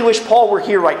really wish Paul were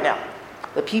here right now.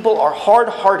 The people are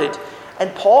hard-hearted.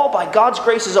 And Paul, by God's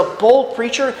grace, is a bold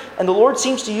preacher, and the Lord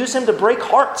seems to use him to break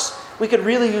hearts. We could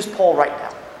really use Paul right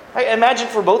now. I imagine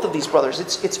for both of these brothers,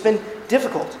 it's been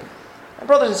difficult. And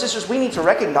brothers and sisters, we need to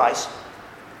recognize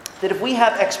that if we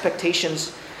have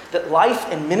expectations that life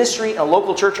and ministry in a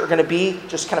local church are going to be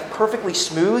just kind of perfectly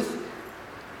smooth,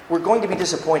 we're going to be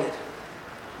disappointed.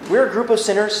 We're a group of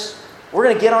sinners. We're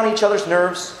going to get on each other's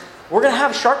nerves. We're going to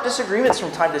have sharp disagreements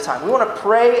from time to time. We want to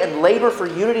pray and labor for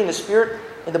unity in the Spirit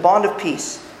in the bond of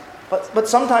peace. But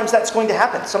sometimes that's going to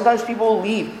happen. Sometimes people will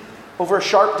leave over a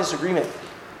sharp disagreement.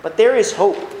 But there is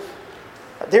hope.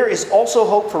 There is also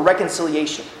hope for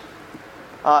reconciliation.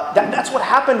 That's what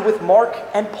happened with Mark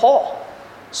and Paul.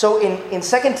 So in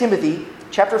 2 Timothy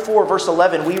chapter 4, verse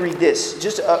 11, we read this.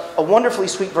 Just a wonderfully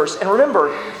sweet verse. And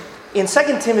remember, in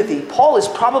 2 Timothy, Paul is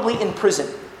probably in prison.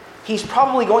 He's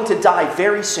probably going to die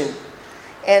very soon.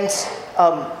 And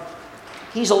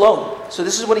he's alone. So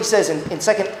this is what he says in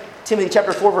 2 Timothy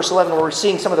chapter 4, verse 11, where we're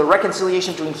seeing some of the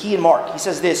reconciliation between he and Mark. He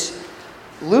says this,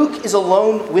 Luke is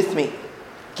alone with me.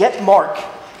 Get Mark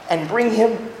and bring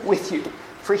him with you,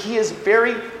 for he is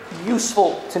very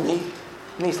useful to me.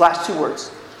 In these last two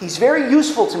words, he's very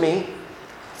useful to me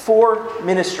for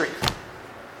ministry.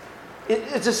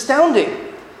 It's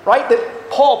astounding, right? That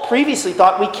Paul previously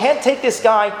thought we can't take this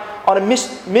guy on a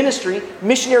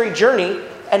missionary journey,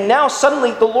 and now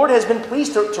suddenly the Lord has been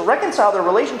pleased to reconcile their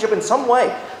relationship in some way,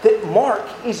 that Mark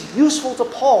is useful to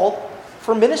Paul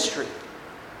for ministry.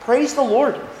 Praise the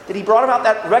Lord that he brought about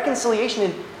that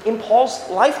reconciliation in Paul's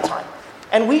lifetime.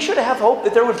 And we should have hope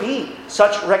that there would be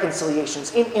such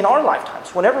reconciliations in our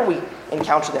lifetimes, whenever we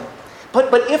encounter them.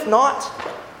 But if not,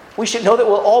 we should know that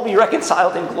we'll all be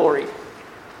reconciled in glory.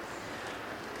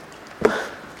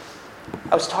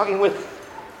 I was talking with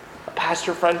a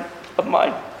pastor friend of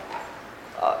mine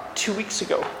 2 weeks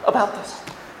ago about this.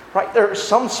 Right? There are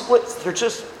some splits that are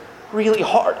just really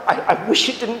hard. I wish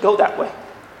it didn't go that way.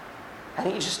 And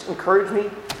he just encouraged me,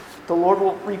 the Lord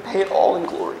will repay it all in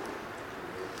glory.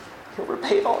 He'll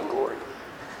repay it all in glory.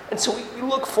 And so we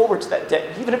look forward to that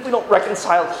day. Even if we don't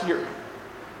reconcile here,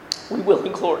 we will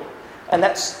in glory. And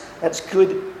that's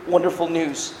good, wonderful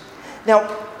news.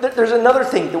 Now, there's another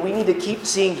thing that we need to keep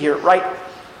seeing here, right?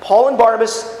 Paul and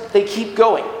Barnabas, they keep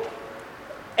going.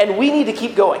 And we need to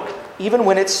keep going, even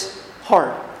when it's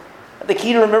hard. The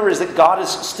key to remember is that God is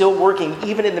still working,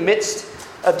 even in the midst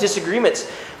of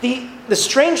disagreements. The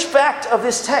strange fact of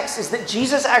this text is that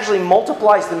Jesus actually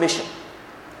multiplies the mission.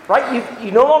 Right?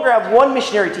 You no longer have one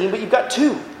missionary team, but you've got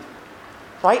two.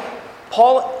 Right?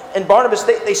 Paul and Barnabas,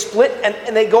 they split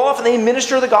and they go off and they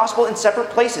minister the gospel in separate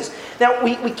places. Now,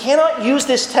 we cannot use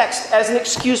this text as an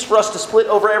excuse for us to split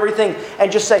over everything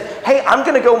and just say, hey, I'm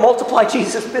going to go multiply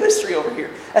Jesus' ministry over here.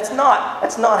 That's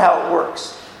not how it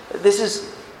works. This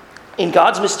is, in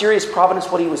God's mysterious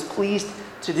providence, what he was pleased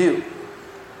to do.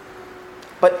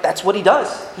 But that's what he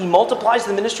does. He multiplies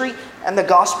the ministry and the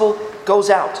gospel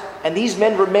goes out. And these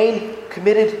men remain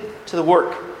committed to the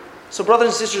work. So brothers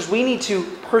and sisters, we need to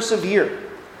persevere.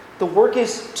 The work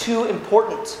is too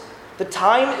important. The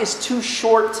time is too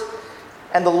short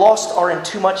and the lost are in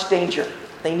too much danger.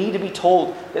 They need to be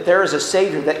told that there is a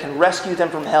Savior that can rescue them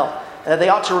from hell. And that they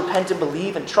ought to repent and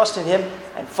believe and trust in him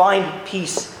and find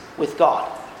peace with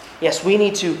God. Yes, we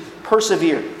need to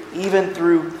persevere even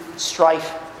through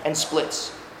strife and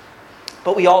splits.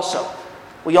 But we also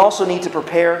need to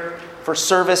prepare for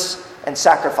service and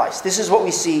sacrifice. This is what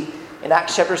we see in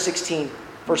Acts chapter 16,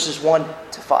 verses 1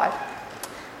 to 5.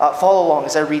 Follow along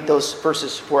as I read those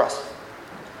verses for us.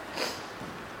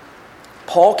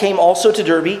 Paul came also to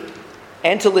Derbe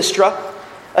and to Lystra.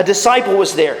 A disciple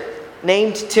was there,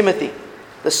 named Timothy,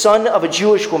 the son of a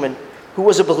Jewish woman who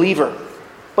was a believer.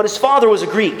 But his father was a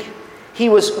Greek. He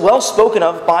was well spoken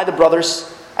of by the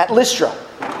brothers at Lystra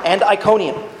and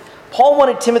Iconium. Paul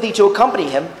wanted Timothy to accompany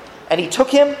him, and he took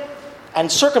him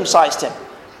and circumcised him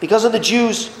because of the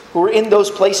Jews who were in those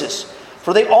places,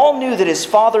 for they all knew that his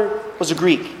father was a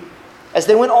Greek. As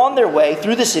they went on their way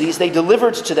through the cities, they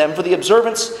delivered to them for the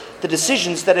observance the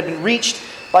decisions that had been reached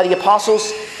by the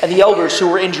apostles and the elders who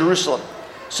were in Jerusalem.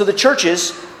 So the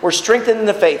churches were strengthened in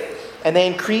the faith, and they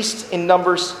increased in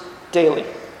numbers daily.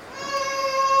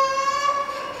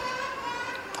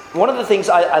 One of the things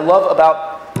I love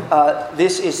about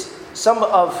this is some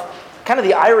of kind of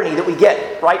the irony that we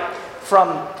get, right,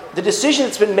 from the decision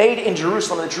that's been made in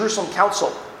Jerusalem, the Jerusalem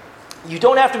Council. You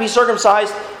don't have to be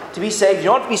circumcised to be saved. You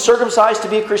don't have to be circumcised to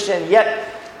be a Christian. And yet,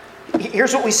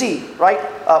 here's what we see, right?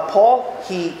 Paul,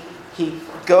 he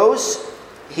goes,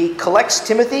 he collects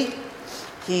Timothy,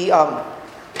 he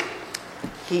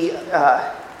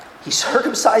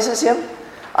circumcises him,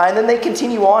 and then they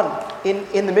continue on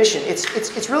in the mission.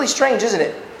 It's really strange, isn't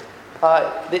it?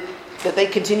 That they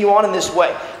continue on in this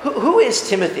way. Who is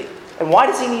Timothy, and why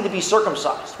does he need to be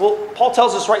circumcised? Well, Paul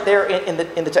tells us right there in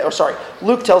the text.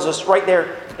 Luke tells us right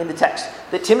there in the text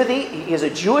that Timothy, he has a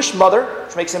Jewish mother,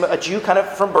 which makes him a Jew kind of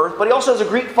from birth, but he also has a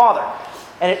Greek father.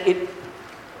 And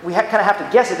we kind of have to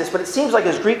guess at this, but it seems like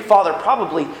his Greek father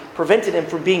probably prevented him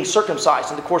from being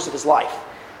circumcised in the course of his life.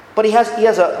 But he has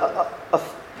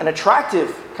an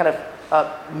attractive kind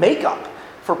of makeup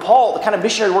for Paul, the kind of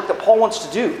missionary work that Paul wants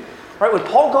to do. Right? When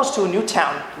Paul goes to a new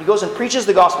town, he goes and preaches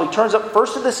the gospel, he turns up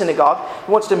first to the synagogue,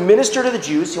 he wants to minister to the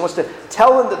Jews, he wants to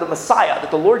tell them that the Messiah, that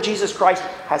the Lord Jesus Christ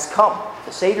has come,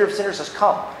 the Savior of sinners has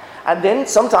come. And then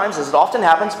sometimes, as it often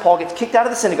happens, Paul gets kicked out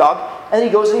of the synagogue, and then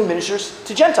he goes and he ministers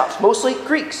to Gentiles, mostly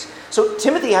Greeks. So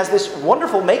Timothy has this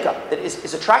wonderful makeup that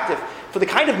is attractive for the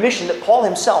kind of mission that Paul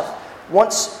himself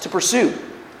wants to pursue.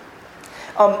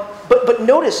 But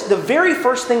notice, the very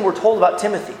first thing we're told about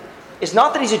Timothy is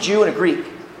not that he's a Jew and a Greek,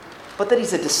 but that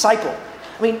he's a disciple.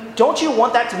 I mean, don't you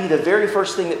want that to be the very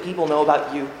first thing that people know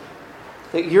about you?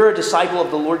 That you're a disciple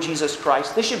of the Lord Jesus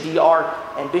Christ? This should be our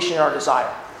ambition and our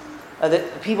desire.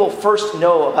 That people first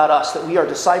know about us, that we are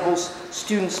disciples,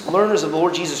 students, learners of the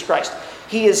Lord Jesus Christ.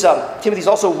 Timothy's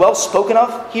also well spoken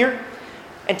of here.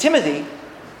 And Timothy,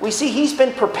 we see he's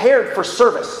been prepared for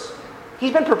service.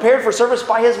 He's been prepared for service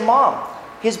by his mom,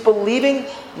 his believing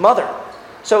mother.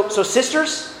 So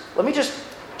sisters, let me just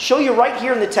show you right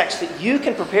here in the text that you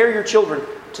can prepare your children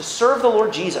to serve the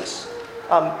Lord Jesus.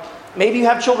 Maybe you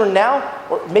have children now,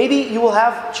 or maybe you will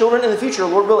have children in the future,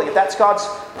 Lord willing, if that's God's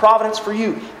providence for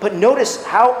you. But notice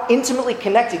how intimately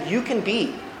connected you can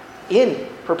be in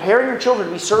preparing your children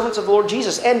to be servants of the Lord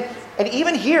Jesus. And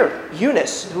even here,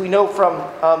 Eunice, who we know from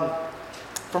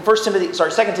 2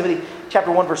 Timothy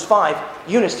chapter 1, verse 5,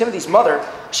 Eunice, Timothy's mother,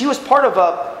 she was part of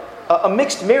a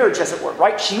mixed marriage, as it were,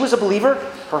 right? She was a believer.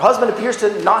 Her husband appears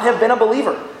to not have been a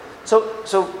believer.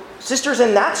 So sisters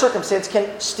in that circumstance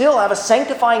can still have a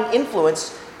sanctifying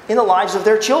influence in the lives of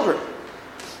their children.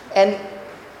 And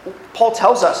Paul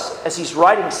tells us, as he's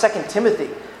writing 2 Timothy,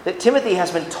 that Timothy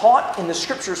has been taught in the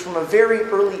Scriptures from a very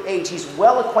early age. He's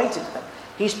well acquainted with them.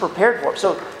 He's prepared for it.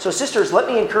 So sisters, let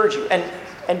me encourage you.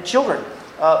 And children,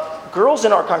 girls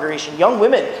in our congregation, young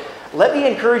women, let me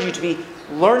encourage you to be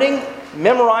learning,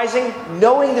 memorizing,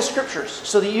 knowing the Scriptures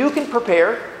so that you can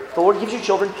prepare, the Lord gives you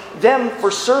children, them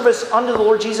for service unto the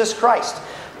Lord Jesus Christ.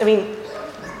 I mean,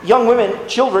 young women,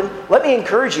 children, let me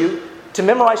encourage you to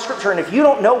memorize Scripture. And if you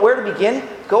don't know where to begin,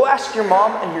 go ask your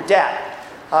mom and your dad.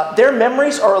 Their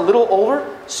memories are a little older,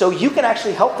 so you can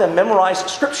actually help them memorize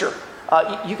Scripture.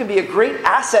 You can be a great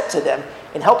asset to them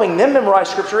in helping them memorize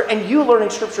Scripture and you learning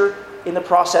Scripture in the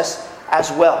process as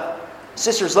well.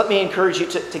 Sisters, let me encourage you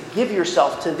to give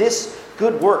yourself to this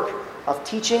good work of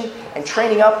teaching and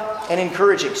training up and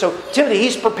encouraging. So Timothy,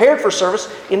 he's prepared for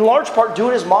service, in large part due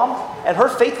to his mom and her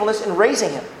faithfulness in raising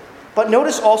him. But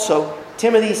notice also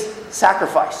Timothy's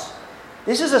sacrifice.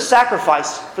 This is a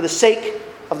sacrifice for the sake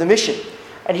of the mission.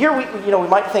 And here we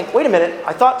might think, wait a minute,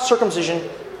 I thought circumcision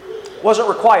wasn't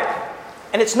required.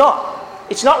 And it's not.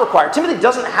 It's not required. Timothy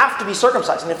doesn't have to be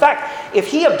circumcised. And in fact, if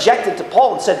he objected to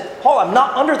Paul and said, Paul, I'm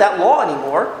not under that law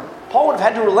anymore, Paul would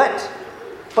have had to relent.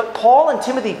 But Paul and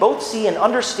Timothy both see and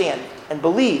understand and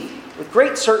believe with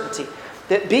great certainty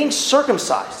that being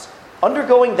circumcised,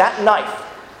 undergoing that knife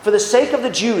for the sake of the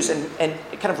Jews and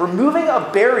kind of removing a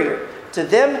barrier to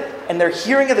them and their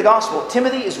hearing of the gospel,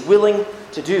 Timothy is willing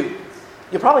to do.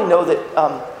 You probably know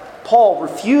that Paul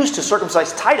refused to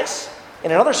circumcise Titus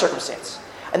in another circumstance.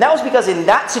 And that was because in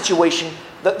that situation,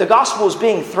 the gospel was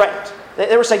being threatened.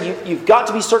 They were saying, you've got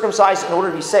to be circumcised in order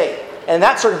to be saved. And in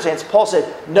that circumstance, Paul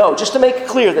said, no, just to make it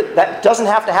clear that doesn't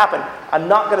have to happen, I'm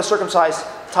not going to circumcise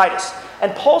Titus.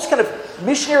 And Paul's kind of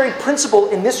missionary principle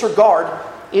in this regard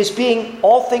is being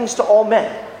all things to all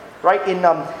men. Right? In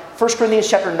 1 Corinthians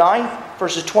chapter 9,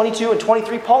 verses 22 and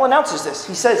 23, Paul announces this.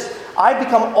 He says, "I've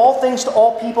become all things to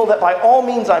all people, that by all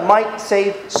means I might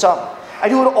save some. I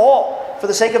do it all for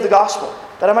the sake of the gospel,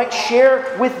 that I might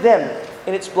share with them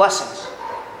in its blessings."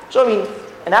 So,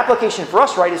 an application for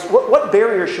us, right, is what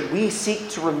barriers should we seek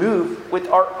to remove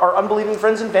with our unbelieving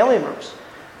friends and family members?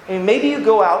 Maybe you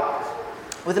go out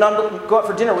for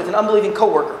dinner with an unbelieving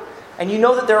coworker, and you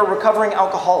know that they're a recovering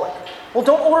alcoholic. Well,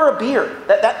 don't order a beer.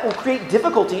 That will create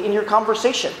difficulty in your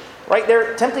conversation, right?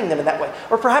 They're tempting them in that way.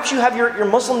 Or perhaps you have your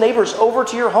Muslim neighbors over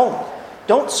to your home.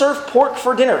 Don't serve pork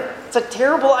for dinner. It's a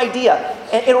terrible idea.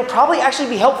 And it'll probably actually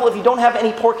be helpful if you don't have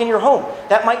any pork in your home.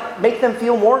 That might make them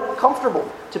feel more comfortable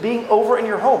to being over in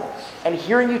your home and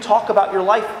hearing you talk about your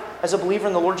life as a believer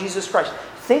in the Lord Jesus Christ.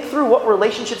 Think through what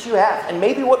relationships you have and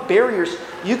maybe what barriers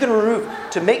you can remove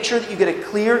to make sure that you get a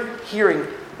clear hearing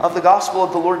of the gospel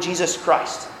of the Lord Jesus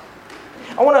Christ.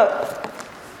 I want to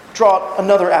draw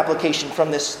another application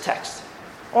from this text.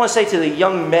 I want to say to the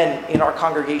young men in our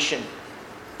congregation,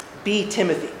 be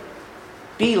Timothy.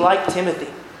 Be like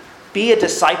Timothy. Be a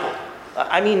disciple.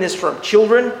 I mean this from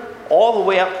children all the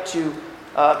way up to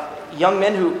young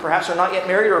men who perhaps are not yet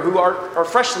married or who are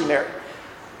freshly married.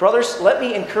 Brothers, let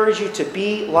me encourage you to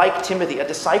be like Timothy. A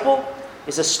disciple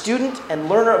is a student and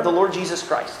learner of the Lord Jesus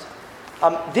Christ.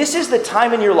 This is the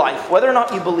time in your life, whether or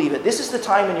not you believe it, this is the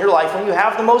time in your life when you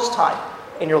have the most time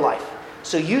in your life.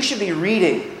 So you should be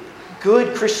reading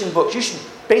good Christian books. You should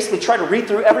basically try to read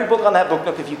through every book on that book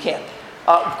nook if you can.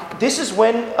 This is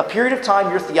when a period of time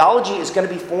your theology is going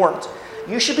to be formed.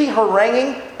 You should be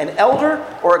haranguing an elder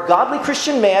or a godly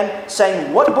Christian man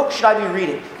saying, what book should I be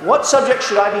reading? What subject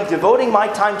should I be devoting my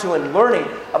time to and learning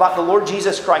about the Lord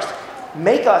Jesus Christ?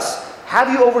 Make us have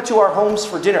you over to our homes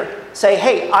for dinner. Say,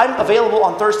 hey, I'm available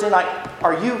on Thursday night.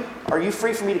 Are you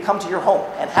free for me to come to your home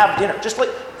and have dinner? Just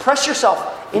press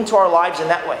yourself into our lives in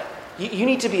that way. You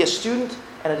need to be a student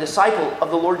and a disciple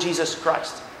of the Lord Jesus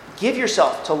Christ. Give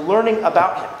yourself to learning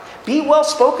about Him. Be well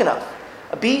spoken of.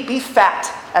 Be fat,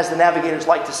 as the navigators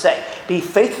like to say. Be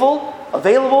faithful,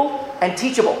 available, and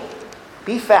teachable.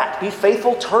 Be fat. Be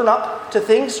faithful. Turn up to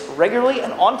things regularly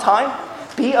and on time.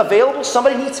 Be available.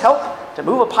 Somebody needs help to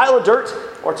move a pile of dirt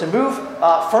or to move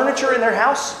furniture in their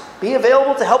house. Be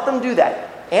available to help them do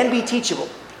that. And be teachable.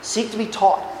 Seek to be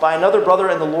taught by another brother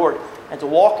in the Lord and to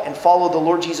walk and follow the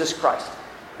Lord Jesus Christ.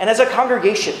 And as a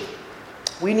congregation,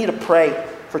 we need to pray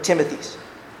for Timothy's.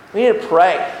 We need to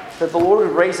pray that the Lord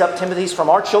would raise up Timothy's from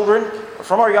our children or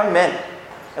from our young men.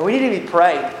 And we need to be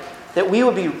praying that we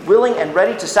would be willing and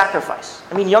ready to sacrifice.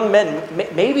 Young men,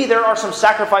 maybe there are some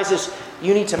sacrifices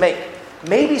you need to make.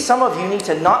 Maybe some of you need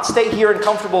to not stay here in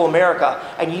comfortable America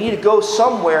and you need to go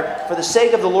somewhere for the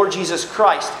sake of the Lord Jesus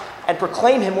Christ and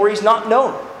proclaim Him where He's not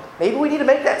known. Maybe we need to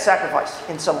make that sacrifice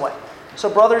in some way. So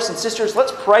brothers and sisters,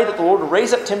 let's pray that the Lord would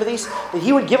raise up Timothy's, that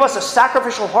He would give us a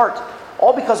sacrificial heart,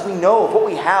 all because we know of what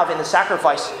we have in the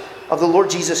sacrifice of the Lord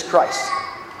Jesus Christ.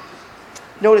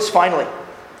 Notice finally,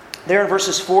 there in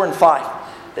verses 4 and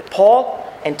 5, that Paul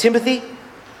and Timothy,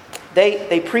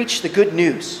 they preach the good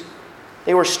news.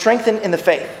 They were strengthened in the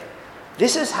faith.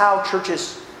 This is how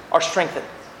churches are strengthened.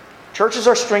 Churches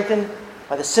are strengthened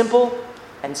by the simple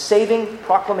and saving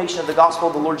proclamation of the gospel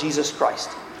of the Lord Jesus Christ.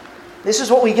 This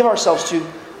is what we give ourselves to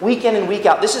week in and week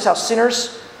out. This is how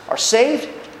sinners are saved.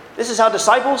 This is how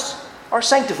disciples are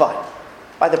sanctified,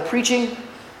 by the preaching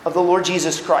of the Lord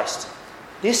Jesus Christ.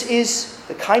 This is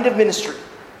the kind of ministry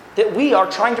that we are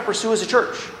trying to pursue as a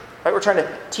church. Right? We're trying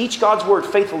to teach God's word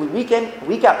faithfully week in,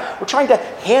 week out. We're trying to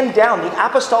hand down the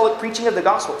apostolic preaching of the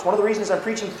gospel. It's one of the reasons I'm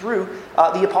preaching through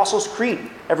the Apostles' Creed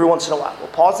every once in a while. We'll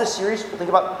pause this series. We'll think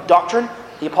about doctrine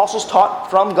the apostles taught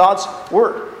from God's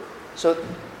word. So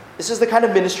this is the kind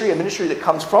of ministry, a ministry that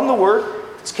comes from the word.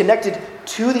 It's connected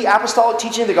to the apostolic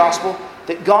teaching of the gospel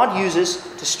that God uses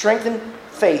to strengthen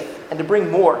faith and to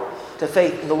bring more to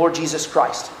faith in the Lord Jesus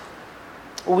Christ.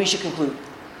 Well, we should conclude.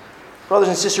 Brothers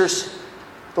and sisters,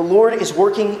 the Lord is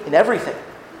working in everything,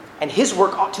 and His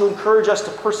work ought to encourage us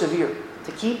to persevere,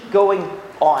 to keep going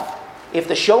on. If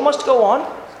the show must go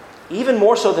on, even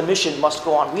more so the mission must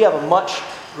go on. We have a much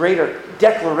greater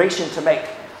declaration to make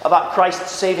about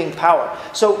Christ's saving power.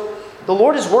 So the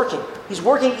Lord is working. He's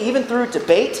working even through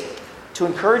debate to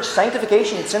encourage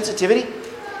sanctification and sensitivity.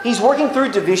 He's working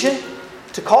through division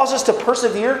to cause us to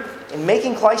persevere in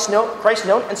making Christ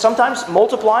known and sometimes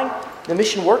multiplying the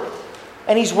mission work.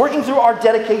 And He's working through our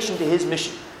dedication to His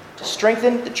mission, to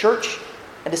strengthen the church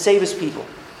and to save His people.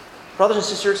 Brothers and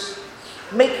sisters,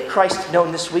 make Christ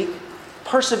known this week.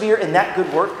 Persevere in that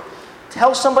good work.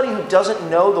 Tell somebody who doesn't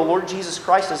know the Lord Jesus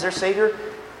Christ as their Savior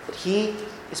that He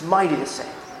is mighty to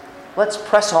save. Let's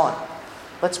press on.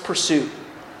 Let's pursue.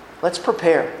 Let's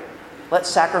prepare. Let's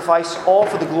sacrifice all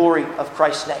for the glory of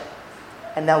Christ's name.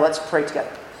 And now let's pray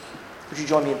together. Would you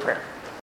join me in prayer?